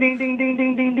 Ding, ding, ding, ding, ding,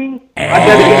 ding, ding, ding.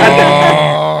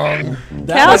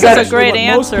 Cows is a great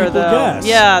answer, though.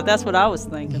 Yeah, that's what I was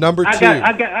thinking. Number two.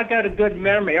 I got a good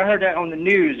memory. I heard that on the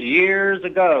news years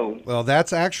ago. Well,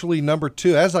 that's actually number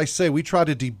two. As I say, we try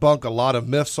to debunk a lot of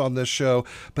myths on this show,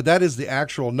 but that is the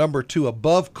actual number two.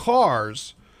 Above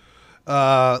cars,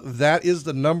 that is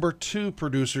the number two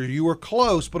producer. You were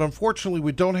close, but unfortunately,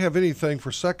 we don't have anything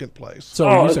for second place. So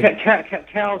cows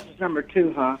is number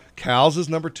two, huh? Cows is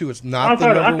number two. It's not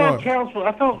the number one.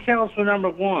 I thought cows were number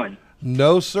one.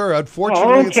 No, sir.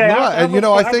 Unfortunately, it's not. And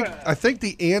I think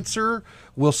the answer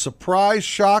will surprise,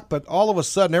 shock, but all of a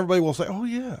sudden, everybody will say, "Oh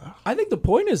yeah." I think the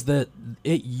point is that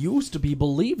it used to be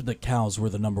believed that cows were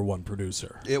the number one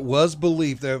producer. It was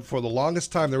believed that for the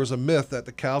longest time there was a myth that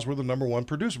the cows were the number one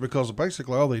producer because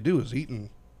basically all they do is eat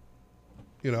and,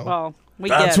 Well,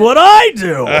 that's what I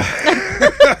do.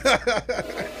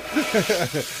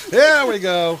 There we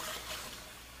go.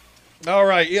 All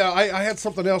right, yeah, I had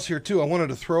something else here too. I wanted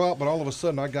to throw out, but all of a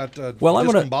sudden I got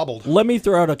discombobbled. Let me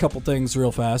throw out a couple things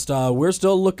real fast. We're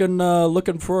still looking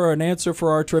for an answer for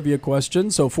our trivia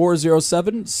question. So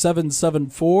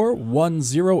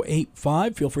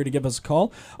 407-774-1085. Feel free to give us a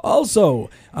call.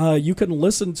 Also, you can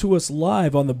listen to us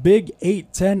live on the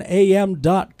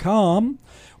big810am.com.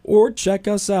 Or check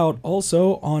us out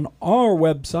also on our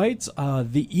website,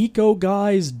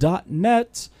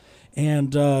 theecoguys.net.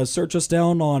 And search us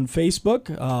down on Facebook,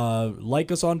 like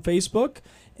us on Facebook,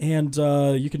 and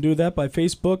you can do that by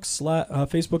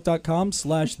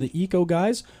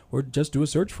facebook.com/theecoguys, or just do a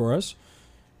search for us.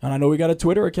 And I know we got a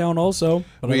Twitter account also.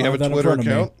 But we have a Twitter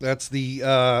account. That's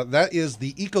that is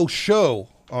the Eco Show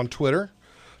on Twitter.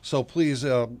 So please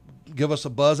give us a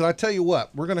buzz. And I tell you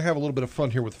what, we're going to have a little bit of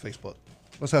fun here with Facebook.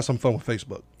 Let's have some fun with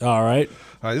Facebook. All right.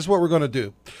 All right, this is what we're going to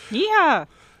do. Yeah.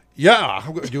 Yeah.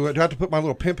 Do I have to put my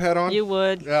little pimp hat on? You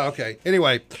would. Yeah, okay.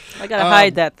 Anyway. I got to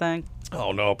hide that thing.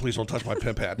 Oh, no. Please don't touch my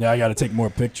pimp hat. Yeah, I got to take more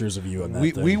pictures of you on that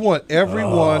thing. We want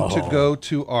everyone to go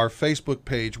to our Facebook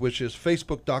page, which is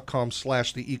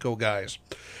facebook.com/theecoguys.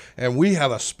 And we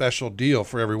have a special deal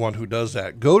for everyone who does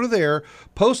that. Go to there,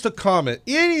 post a comment,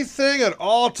 anything at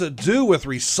all to do with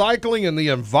recycling and the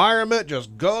environment,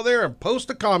 just go there and post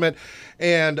a comment.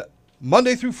 And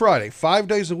Monday through Friday, 5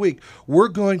 days a week, we're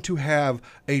going to have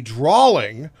a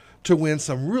drawing to win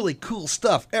some really cool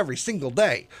stuff every single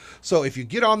day. So if you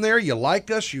get on there, you like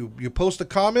us, you post a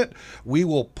comment, we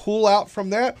will pull out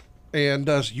from that, and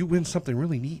you win something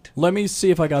really neat. Let me see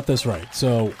if I got this right.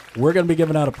 So we're going to be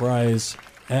giving out a prize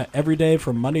every day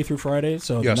from Monday through Friday.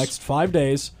 So the next 5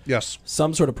 days,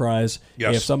 some sort of prize.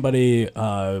 Yes. If somebody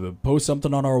posts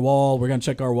something on our wall, we're going to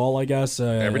check our wall, I guess.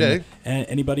 Every day. And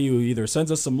anybody who either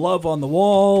sends us some love on the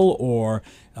wall or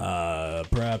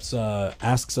perhaps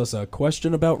asks us a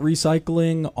question about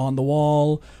recycling on the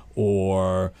wall,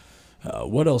 or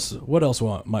what else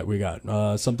might we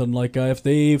got? Something like if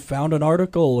they found an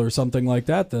article or something like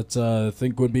that I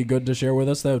think would be good to share with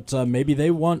us that maybe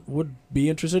they would be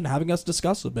interested in having us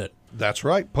discuss a bit. That's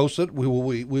right. Post it. We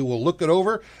will look it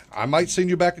over. I might send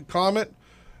you back a comment.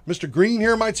 Mr. Green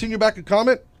here might send you back a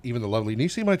comment. Even the lovely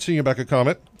Niecy might send you back a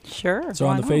comment. Sure. So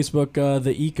on the Facebook,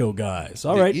 the Eco Guys.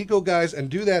 All the right. Eco Guys, and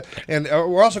do that. And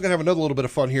we're also going to have another little bit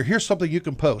of fun here. Here's something you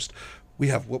can post. we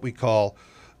have what we call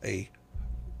a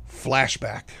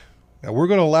flashback. Now, we're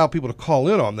going to allow people to call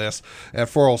in on this at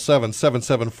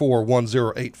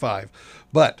 407-774-1085.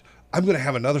 But I'm going to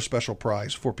have another special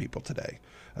prize for people today.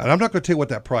 And I'm not going to tell you what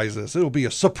that prize is. It'll be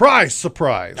a surprise.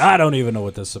 I don't even know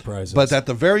what this surprise is. But at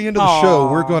the very end of the show,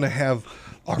 we're going to have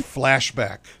our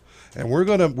flashback. And we're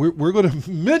going to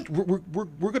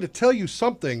tell you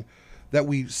something that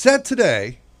we said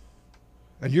today,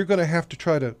 and you're going to have to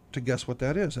try to guess what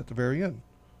that is at the very end.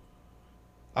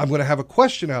 I'm going to have a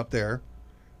question out there,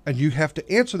 and you have to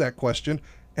answer that question.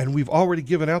 And we've already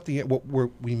given out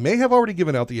we may have already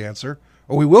given out the answer,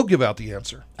 or we will give out the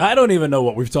answer. I don't even know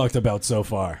what we've talked about so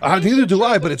far. Neither do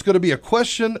I, but it's going to be a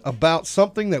question about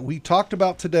something that we talked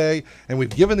about today, and we've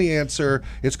given the answer.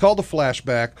 It's called the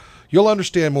flashback. You'll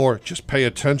understand more. Just pay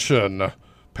attention.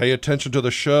 Pay attention to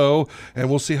the show, and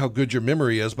we'll see how good your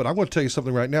memory is. But I'm going to tell you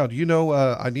something right now. Do you know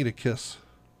I Need a Kiss?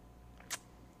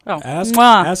 Oh, ask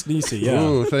Niecy, yeah.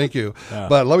 Ooh, thank you. Yeah.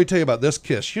 But let me tell you about this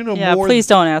kiss. You know, more please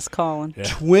don't ask Colin.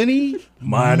 20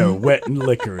 Mine are wet and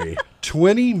liquory.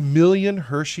 20 million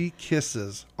Hershey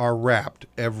Kisses are wrapped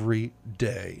every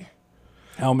day.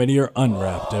 How many are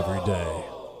unwrapped every day?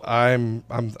 I'm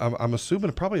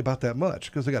assuming probably about that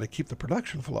much because they got to keep the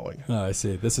production flowing. Oh, I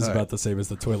see. This is about the same as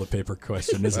the toilet paper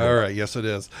question, isn't it? All right, yes, it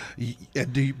is.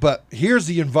 But here's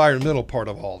the environmental part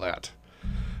of all that.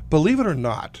 Believe it or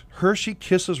not, Hershey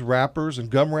Kisses wrappers and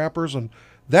gum wrappers, and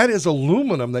that is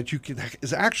aluminum that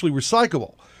is actually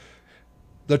recyclable.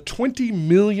 The 20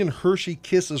 million Hershey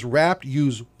Kisses wrapped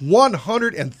use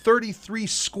 133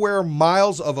 square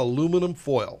miles of aluminum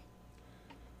foil.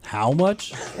 How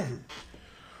much?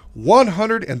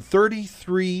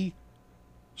 133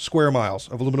 square miles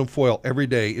of aluminum foil every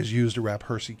day is used to wrap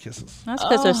Hershey Kisses. That's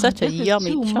because they're such a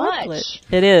yummy chocolate.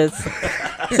 It is.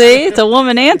 See, it's a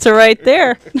woman answer right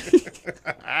there.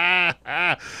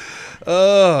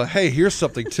 Hey, here's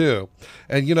something too.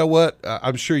 And you know what?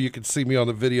 I'm sure you can see me on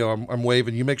the video. I'm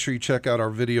waving. You make sure you check out our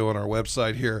video on our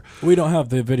website here. We don't have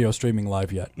the video streaming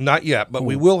live yet. Not yet, but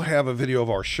we will have a video of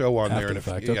our show on there. After the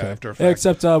fact. After effect.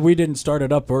 Except we didn't start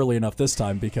it up early enough this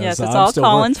time because it's all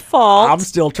Colin's fault. I'm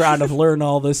still trying to learn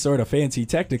all this sort of fancy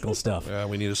technical stuff. Yeah,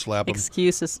 we need to slap them.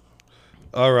 Excuses.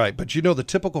 All right, but you know the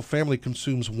typical family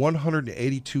consumes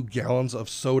 182 gallons of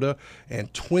soda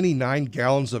and 29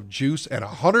 gallons of juice and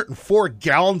 104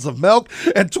 gallons of milk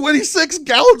and 26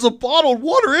 gallons of bottled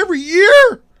water every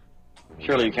year.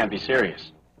 Surely you can't be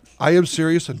serious. I am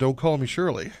serious, and don't call me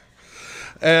Shirley.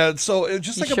 And so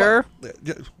just think about...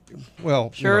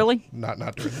 Well, Shirley? Not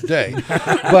during the day.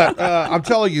 But I'm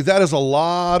telling you, that is a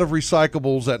lot of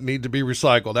recyclables that need to be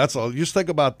recycled. That's all. Just think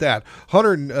about that.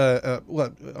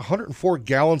 104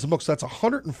 gallons of milk. So that's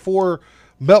 104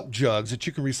 milk jugs that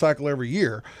you can recycle every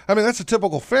year. I mean, that's a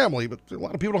typical family, but a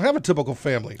lot of people don't have a typical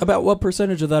family. About what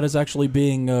percentage of that is actually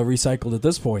being recycled at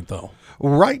this point, though?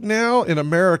 Right now in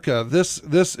America, this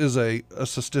is a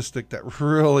statistic that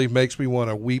really makes me want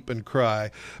to weep and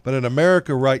cry. But in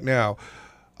America right now,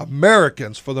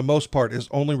 Americans, for the most part, is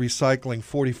only recycling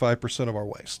 45% of our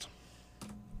waste.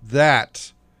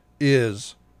 That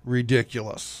is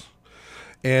ridiculous.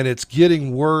 And it's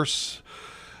getting worse.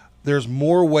 There's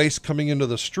more waste coming into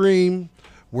the stream.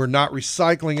 We're not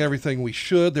recycling everything we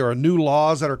should. There are new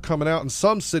laws that are coming out. In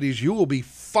some cities, you will be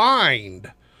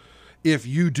fined if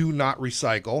you do not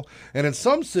recycle. And in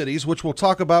some cities, which we'll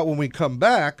talk about when we come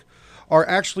back, are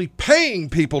actually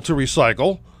paying people to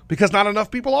recycle because not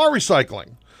enough people are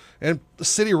recycling. And the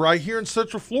city right here in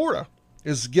Central Florida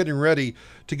is getting ready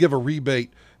to give a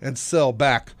rebate and sell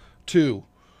back to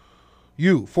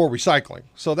you for recycling.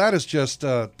 So that is just,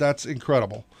 that's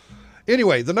incredible.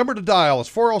 Anyway, the number to dial is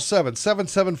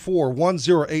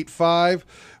 407-774-1085.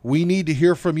 We need to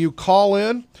hear from you. Call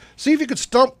in. See if you could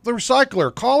stump the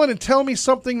recycler. Call in and tell me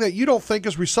something that you don't think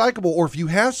is recyclable, or if you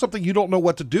have something you don't know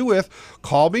what to do with,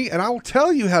 call me and I will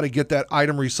tell you how to get that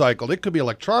item recycled. It could be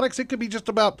electronics. It could be just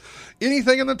about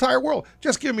anything in the entire world.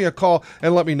 Just give me a call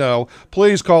and let me know.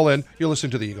 Please call in. You're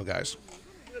listening to the Eagle Guys.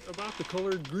 About the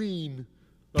color green.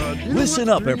 Listen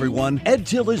up, everyone. Ed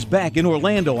Till is back in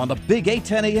Orlando on the Big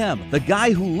 810 AM. The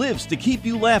guy who lives to keep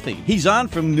you laughing. He's on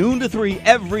from noon to 3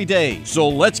 every day. So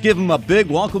let's give him a big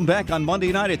welcome back on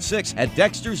Monday night at 6 at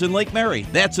Dexter's in Lake Mary.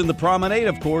 That's in the Promenade,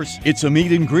 of course. It's a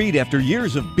meet and greet after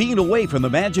years of being away from the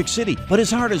Magic City. But his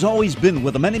heart has always been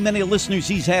with the many, many listeners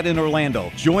he's had in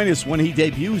Orlando. Join us when he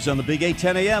debuts on the Big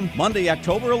 810 AM, Monday,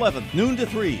 October 11th, noon to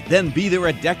 3. Then be there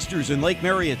at Dexter's in Lake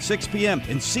Mary at 6 p.m.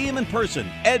 and see him in person.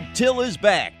 Ed Till is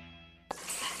back.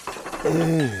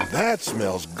 That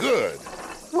smells good.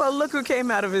 Well, look who came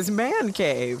out of his man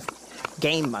cave.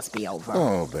 Game must be over.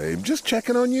 Oh, babe, just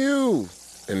checking on you.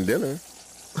 And dinner.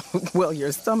 Well,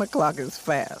 your stomach clock is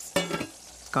fast.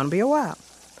 It's gonna be a while.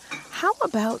 How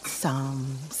about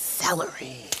some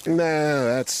celery? Nah,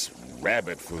 that's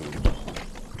rabbit food.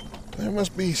 There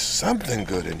must be something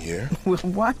good in here. Well,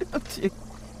 why don't you...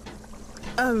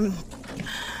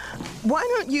 why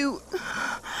don't you...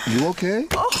 You okay?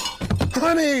 Oh,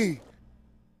 honey!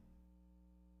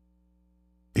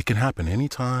 It can happen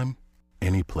anytime,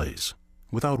 any place,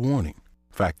 without warning.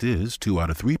 Fact is, 2 out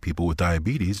of 3 people with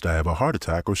diabetes die of a heart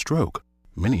attack or stroke.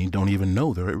 Many don't even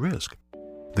know they're at risk.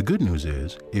 The good news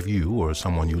is, if you or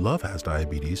someone you love has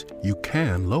diabetes, you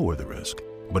can lower the risk.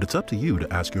 But it's up to you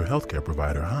to ask your healthcare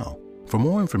provider how. For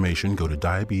more information, go to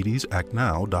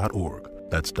diabetesactnow.org.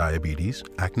 That's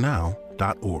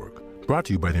diabetesactnow.org. Brought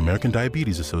to you by the American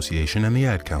Diabetes Association and the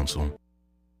Ad Council.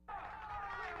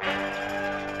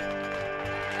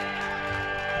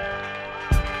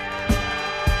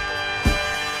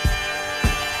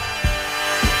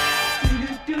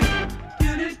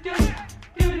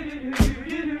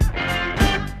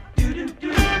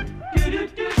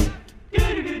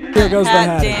 Here goes the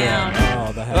hat down. again.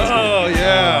 Oh, the hat. Oh,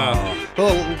 yeah.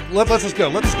 Well, let's just go.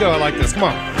 Let's go. I like this. Come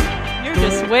on. You're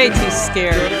just way too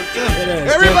scared.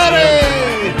 Everybody!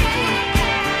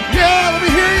 Yeah, let me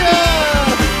hear you!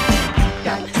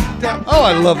 Oh,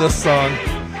 I love this song.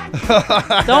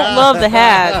 Don't love the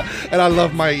hat. And I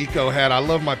love my eco hat. I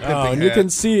love my pimping hat. And you can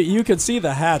see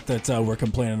the hat that we're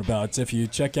complaining about. If you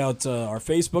check out our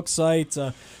Facebook site,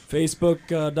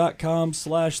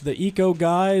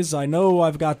 facebook.com/theecoguys. I know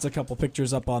I've got a couple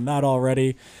pictures up on that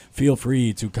already. Feel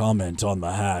free to comment on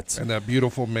the hat. And that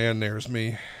beautiful man there's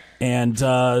me. And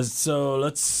so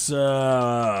let's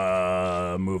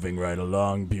moving right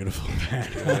along. Beautiful man.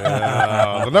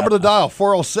 The number to dial,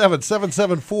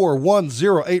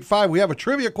 407-774-1085. We have a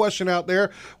trivia question out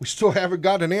there. We still haven't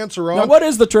got an answer on. Now, what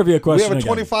is the trivia question? We have a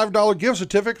 $25 gift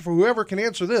certificate for whoever can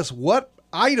answer this. What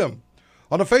item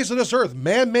on the face of this earth,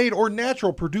 man-made or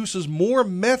natural, produces more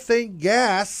methane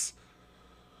gas,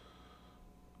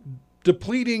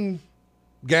 depleting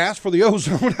gas for the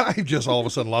ozone? I just all of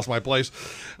a sudden lost my place.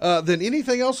 Than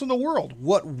anything else in the world.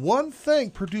 What one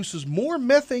thing produces more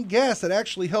methane gas that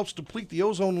actually helps deplete the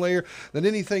ozone layer than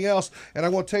anything else? And I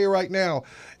want to tell you right now,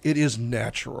 it is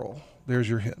natural. There's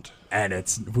your hint. And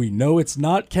we know it's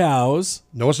not cows.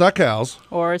 No, it's not cows.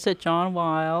 Or is it John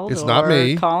Wild? It's not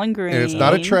me. Colin Green. And it's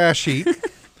not a trash heap.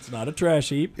 It's not a trash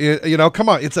heap. Come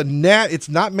on. It's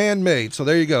not man-made. So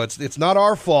there you go. It's not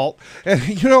our fault. And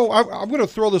I'm going to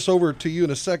throw this over to you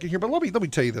in a second here, but let me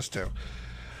tell you this too.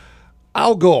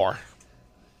 Al Gore.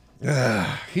 We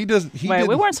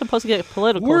weren't supposed to get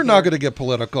political. We're not going to get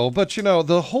political, but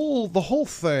the whole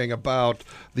thing about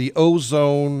the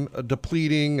ozone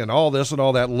depleting and all this and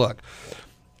all that. Look,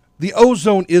 the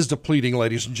ozone is depleting,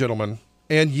 ladies and gentlemen,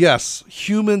 and yes,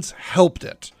 humans helped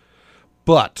it,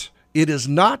 but it is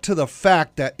not to the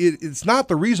fact that it's not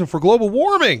the reason for global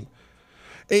warming.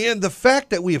 And the fact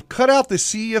that we have cut out the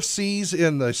CFCs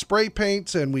in the spray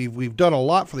paints, and we've done a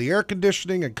lot for the air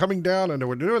conditioning and coming down, and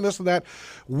we're doing this and that,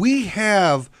 we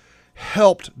have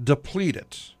helped deplete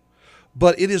it.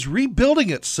 But it is rebuilding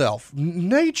itself.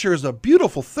 Nature is a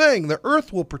beautiful thing. The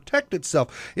earth will protect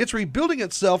itself. It's rebuilding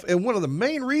itself, and one of the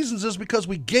main reasons is because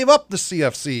we gave up the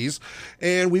CFCs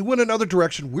and we went another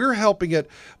direction. We're helping it.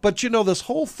 But this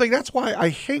whole thing, that's why I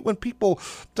hate when people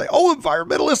say, oh,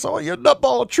 environmentalists, oh, you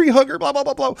nutball, tree hugger, blah, blah,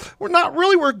 blah, blah. We're not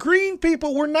really. We're green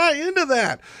people. We're not into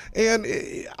that. And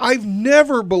I've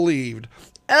never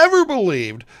ever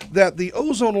believed that the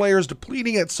ozone layer is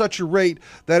depleting at such a rate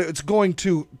that it's going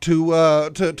to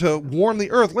warm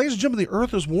the earth. Ladies and gentlemen, the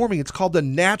earth is warming. It's called the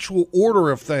natural order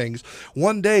of things.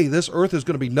 One day, this earth is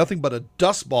going to be nothing but a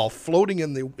dust ball floating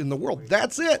in the world.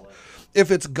 That's it.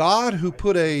 If it's God who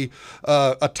put a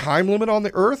time limit on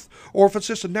the earth, or if it's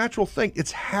just a natural thing,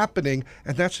 it's happening,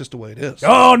 and that's just the way it is.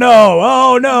 Oh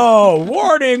no!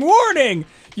 Warning!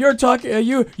 You're talking.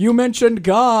 You mentioned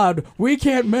God. We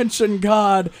can't mention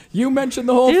God. You mentioned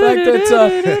the whole fact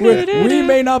that we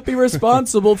may not be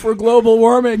responsible for global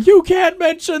warming. You can't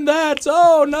mention that.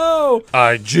 Oh no!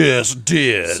 I just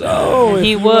did. So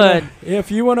he would.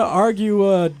 If you want to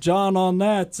argue, John, on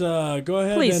that, go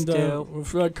ahead. Please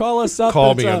and call us up.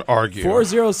 Call me and argue.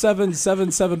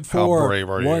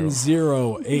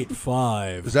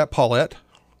 407-774-1085. Is that Paulette?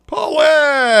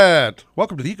 Paulette!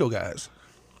 Welcome to the Eco Guys.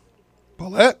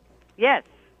 Paulette? Yes.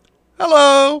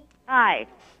 Hello. Hi.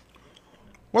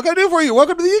 What can I do for you?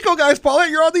 Welcome to the Eco Guys, Paulette.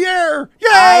 You're on the air.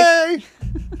 Yay!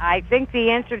 I think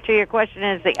the answer to your question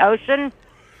is the ocean.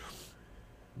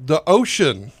 The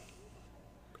ocean.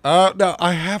 Now,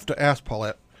 I have to ask,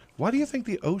 Paulette, why do you think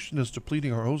the ocean is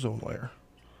depleting our ozone layer?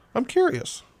 I'm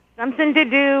curious. Something to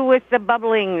do with the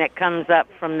bubbling that comes up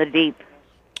from the deep.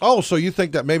 Oh, so you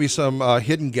think that maybe some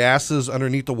hidden gases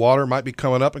underneath the water might be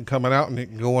coming up and coming out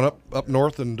and going up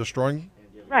north and destroying?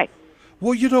 Right.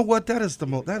 Well, you know what? That is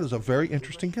a very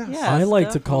interesting guess. Yes, I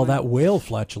like to call that whale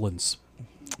flatulence.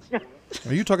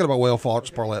 Are you talking about whale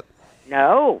farts, Paulette?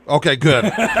 No. Okay, good.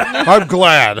 I'm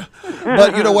glad.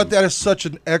 But you know what? That is such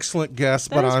an excellent guess.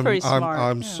 That is but pretty smart.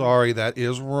 I'm sorry, that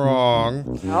is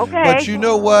wrong. Okay. But you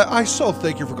know what? I so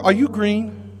thank you for. Are you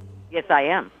green? Yes, I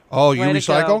am. Oh, you Way to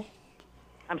recycle? go.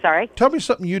 I'm sorry? Tell me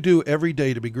something you do every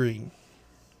day to be green.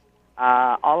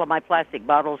 All of my plastic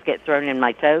bottles get thrown in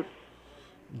my tote.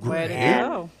 Way to And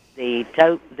go. the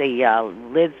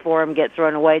lids for them get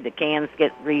thrown away. The cans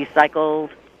get recycled.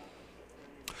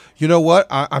 You know what?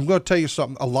 I'm going to tell you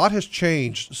something. A lot has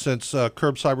changed since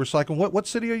curbside recycling. What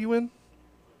city are you in?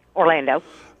 Orlando.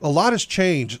 A lot has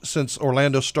changed since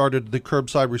Orlando started the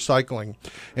curbside recycling.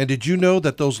 And did you know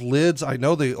that those lids, I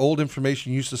know the old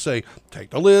information used to say, take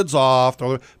the lids off,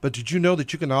 but did you know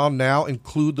that you can now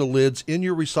include the lids in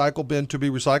your recycle bin to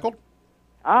be recycled?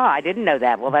 Oh, I didn't know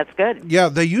that. Well, that's good. Yeah,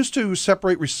 they used to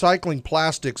separate recycling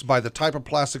plastics by the type of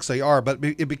plastics they are, but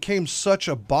it became such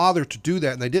a bother to do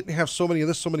that, and they didn't have so many of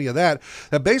this, so many of that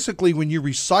basically when you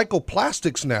recycle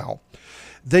plastics now,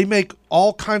 they make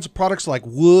all kinds of products like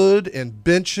wood and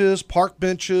benches, park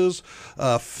benches,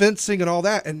 fencing and all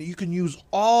that, and you can use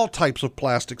all types of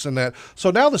plastics in that. So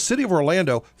now the City of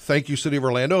Orlando, thank you, City of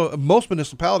Orlando, most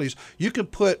municipalities, you can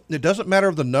put, it doesn't matter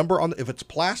of the number on, if it's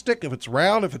plastic, if it's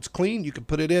round, if it's clean, you can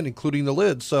put it in, including the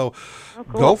lid. So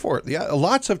go for it. Yeah,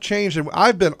 lots have changed, and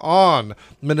I've been on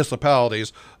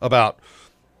municipalities about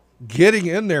getting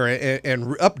in there and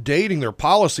updating their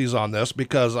policies on this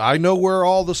because I know where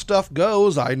all the stuff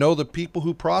goes. I know the people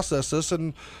who process this,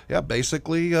 and yeah,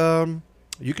 basically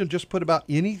you can just put about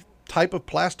any type of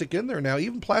plastic in there now.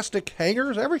 Even plastic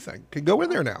hangers, everything can go in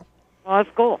there now. Well,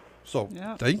 that's cool. So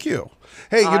thank you.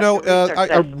 Hey, you know,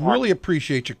 I really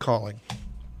appreciate you calling.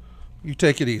 You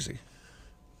take it easy.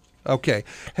 Okay.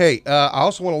 Hey, I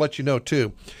also want to let you know,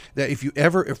 too, that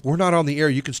if we're not on the air,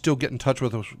 you can still get in touch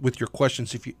with us with your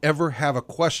questions. If you ever have a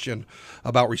question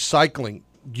about recycling,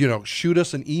 shoot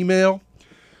us an email,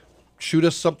 shoot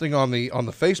us something on the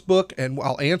Facebook, and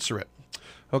I'll answer it.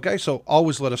 Okay, so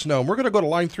always let us know. And we're going to go to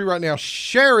line 3 right now.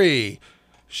 Sherry.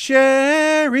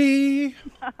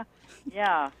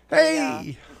 Yeah.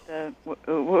 Hey.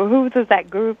 Who was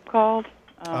that group called?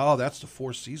 That's the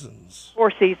Four Seasons.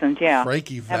 Four Seasons, yeah.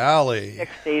 Frankie Valley.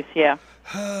 60s, yeah.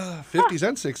 50s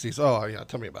and 60s. Oh, yeah.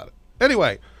 Tell me about it.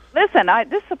 Anyway. Listen,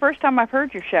 this is the first time I've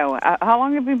heard your show. How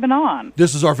long have you been on?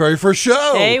 This is our very first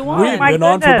show. We've been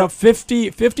on for about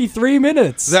 53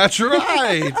 minutes. That's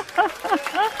right.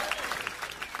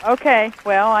 Okay,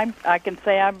 well, I can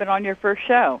say I've been on your first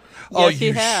show. Oh,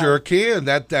 you sure can.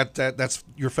 That's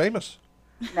you're famous.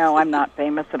 No, I'm not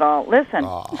famous at all. Listen,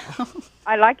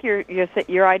 I like your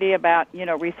idea about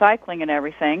recycling and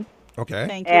everything. Okay.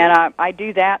 Thank you. And I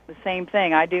do that the same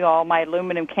thing. I do all my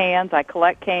aluminum cans. I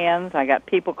collect cans. I got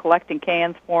people collecting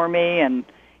cans for me, and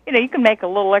you can make a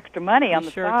little extra money on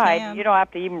the side. can. You don't have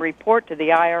to even report to the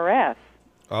IRS.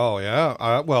 Oh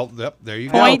yeah. Well, there you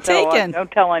go. Point taken.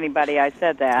 Don't tell anybody I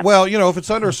said that. Well, if it's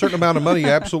under a certain amount of money, you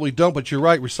absolutely don't. But you're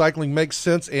right. Recycling makes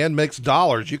sense and makes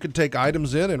dollars. You can take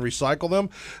items in and recycle them.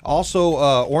 Also,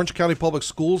 Orange County Public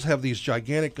Schools have these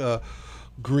gigantic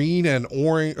green and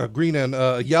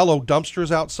yellow dumpsters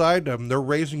outside. They're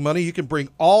raising money. You can bring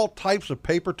all types of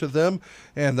paper to them,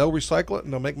 and they'll recycle it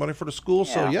and they'll make money for the school.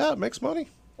 Yeah. So yeah, it makes money.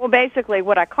 Well, basically,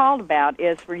 what I called about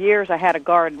is for years I had a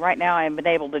garden. Right now, I haven't been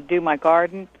able to do my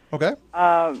garden. Okay.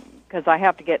 Because I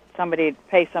have to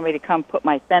pay somebody to come put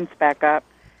my fence back up.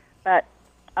 But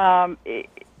for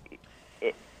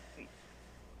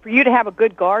you to have a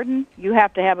good garden, you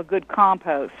have to have a good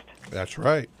compost. That's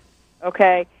right.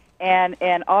 Okay,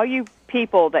 and all you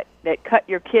people that cut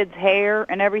your kids' hair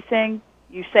and everything,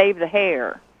 you save the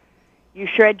hair. You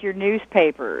shred your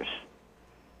newspapers.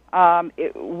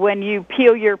 When you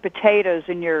peel your potatoes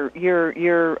and your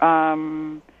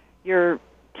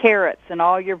carrots and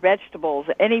all your vegetables,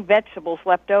 any vegetables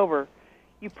left over,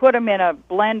 you put them in a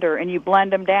blender and you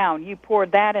blend them down. You pour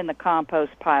that in the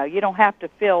compost pile. You don't have to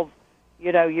fill,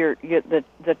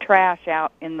 the trash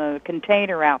out in the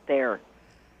container out there.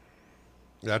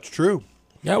 That's true.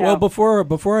 Yeah, well,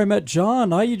 before I met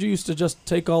John, I used to just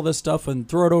take all this stuff and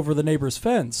throw it over the neighbor's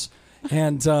fence.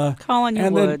 And Colin, you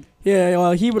and would. Then,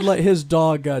 well, he would let his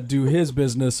dog do his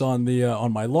business on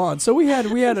my lawn. So we had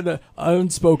an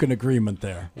unspoken agreement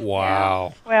there.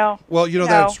 Wow. Well,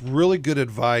 that's really good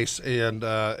advice, and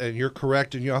you're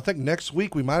correct. And I think next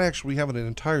week we might actually have an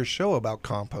entire show about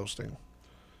composting.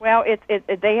 Well,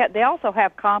 they also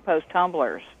have compost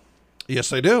tumblers. Yes,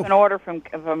 they do. An order from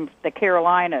the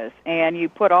Carolinas, and you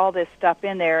put all this stuff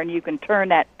in there, and you can turn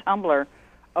that tumbler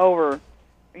over,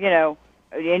 and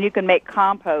you can make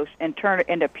compost and turn it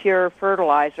into pure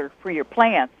fertilizer for your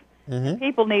plants. Mm-hmm.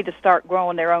 People need to start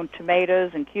growing their own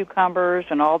tomatoes and cucumbers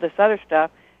and all this other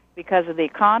stuff because of the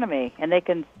economy, and they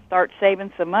can start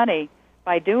saving some money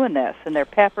by doing this, and their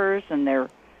peppers and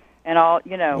all.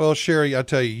 Well, Sherry, I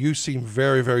tell you, you seem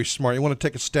very, very smart. You want to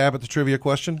take a stab at the trivia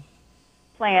question?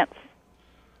 Plants.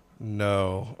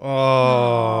 No.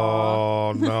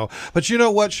 Oh, no. But you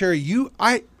know what, Sherry?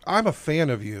 I'm a fan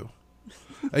of you.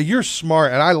 You're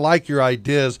smart, and I like your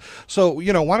ideas. So,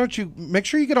 why don't you make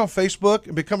sure you get on Facebook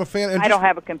and become a fan? And I don't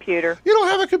have a computer. You don't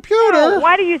have a computer?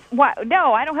 No,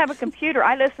 no, I don't have a computer.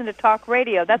 I listen to talk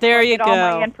radio. That's where I get all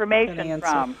my information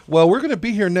from. Well, we're going to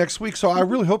be here next week, so I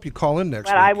really hope you call in next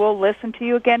week. But I will listen to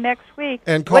you again next week.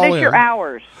 And call in. What is your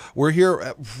hours? We're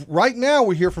here, right now,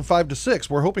 we're here from 5 to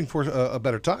 6. We're hoping for a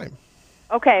better time.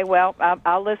 Okay, well,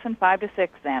 I'll listen 5 to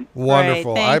 6 then.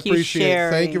 Wonderful. Right, I appreciate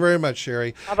it. Thank you very much,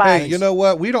 Sherry. Bye-bye. Hey, you know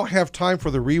what? We don't have time for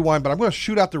the rewind, but I'm going to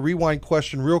shoot out the rewind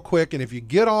question real quick. And if you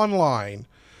get online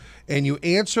and you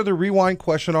answer the rewind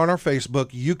question on our Facebook,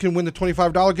 you can win the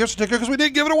 $25 gift certificate because we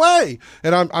didn't give it away.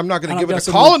 And I'm not going to give it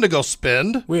to Colin to go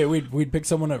spend. We'd pick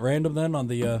someone at random then on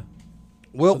the...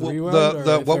 What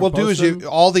we'll do is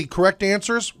all the correct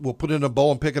answers, we'll put it in a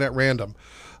bowl and pick it at random.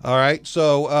 All right,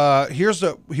 so here's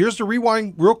the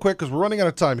rewind real quick because we're running out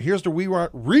of time. Here's the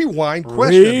rewind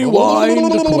question. I'm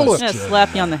going to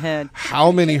slap you on the head.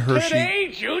 How many Hershey?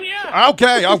 Hey, Junior.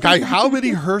 Okay. How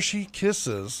many Hershey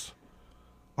Kisses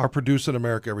are produced in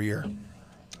America every year?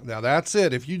 Now, that's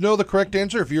it. If you know the correct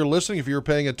answer, if you're listening, if you're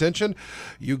paying attention,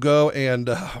 you go and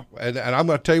I'm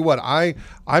going to tell you what,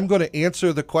 I'm going to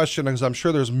answer the question because I'm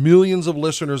sure there's millions of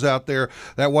listeners out there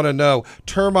that want to know.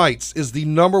 Termites is the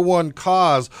 #1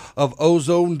 cause of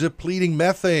ozone-depleting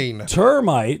methane.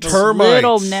 Termites?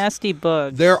 Little nasty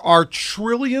bugs. There are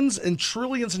trillions and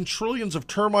trillions and trillions of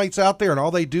termites out there, and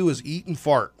all they do is eat and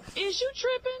fart. Is you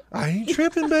tripping? I ain't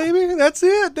tripping, baby. That's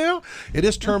it now. It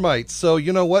is termites. So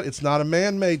you know what? It's not a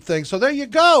man-made thing. So there you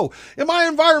go. Am I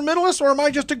an environmentalist or am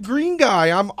I just a green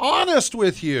guy? I'm honest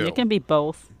with you. It can be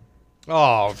both.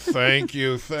 Oh, thank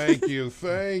you, thank you,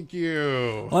 thank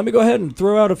you. Let me go ahead and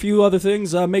throw out a few other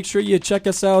things. Make sure you check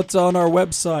us out on our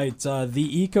website,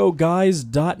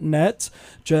 theecoguys.net.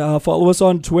 Follow us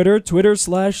on Twitter,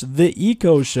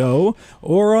 Twitter/TheEcoShow,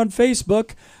 or on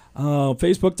Facebook.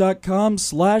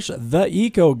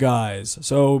 Facebook.com/TheEcoGuys.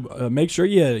 So make sure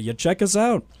you check us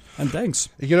out. And thanks.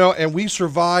 And we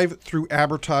survive through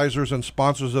advertisers and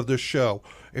sponsors of this show.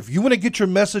 If you want to get your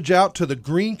message out to the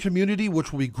green community,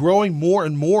 which will be growing more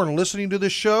and more and listening to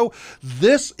this show,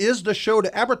 this is the show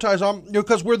to advertise on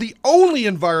because we're the only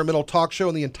environmental talk show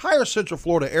in the entire Central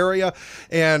Florida area.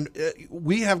 And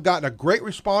we have gotten a great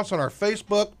response on our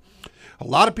Facebook. A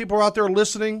lot of people are out there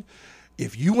listening.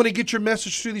 If you want to get your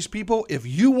message to these people, if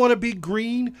you want to be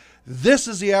green, this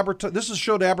is the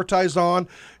show to advertise on.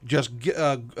 Just get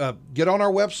on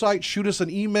our website, shoot us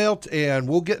an email, and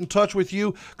we'll get in touch with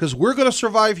you because we're going to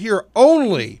survive here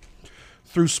only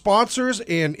through sponsors.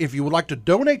 And if you would like to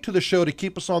donate to the show to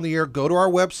keep us on the air, go to our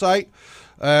website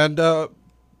and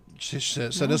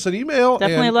send us an email.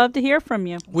 Definitely love to hear from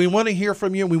you. We want to hear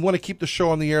from you, and we want to keep the show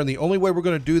on the air. And the only way we're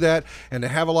going to do that and to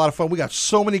have a lot of fun, we got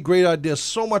so many great ideas,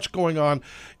 so much going on,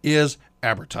 is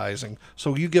advertising.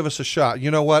 So you give us a shot. You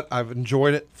know what? I've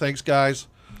enjoyed it. Thanks, guys.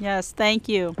 Yes, thank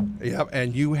you. Yep,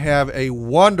 and you have a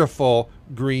wonderful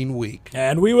green week.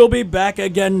 And we will be back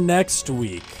again next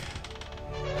week.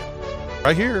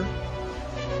 Right here.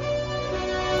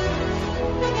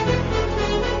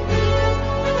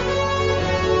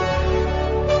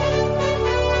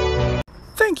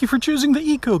 Thank you for choosing the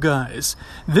Eco Guys.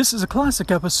 This is a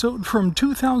classic episode from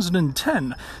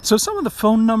 2010, so some of the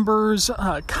phone numbers,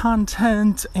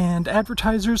 content, and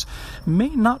advertisers may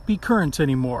not be current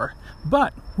anymore.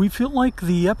 But we feel like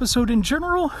the episode in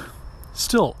general,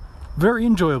 still very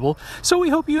enjoyable, so we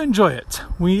hope you enjoy it.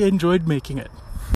 We enjoyed making it.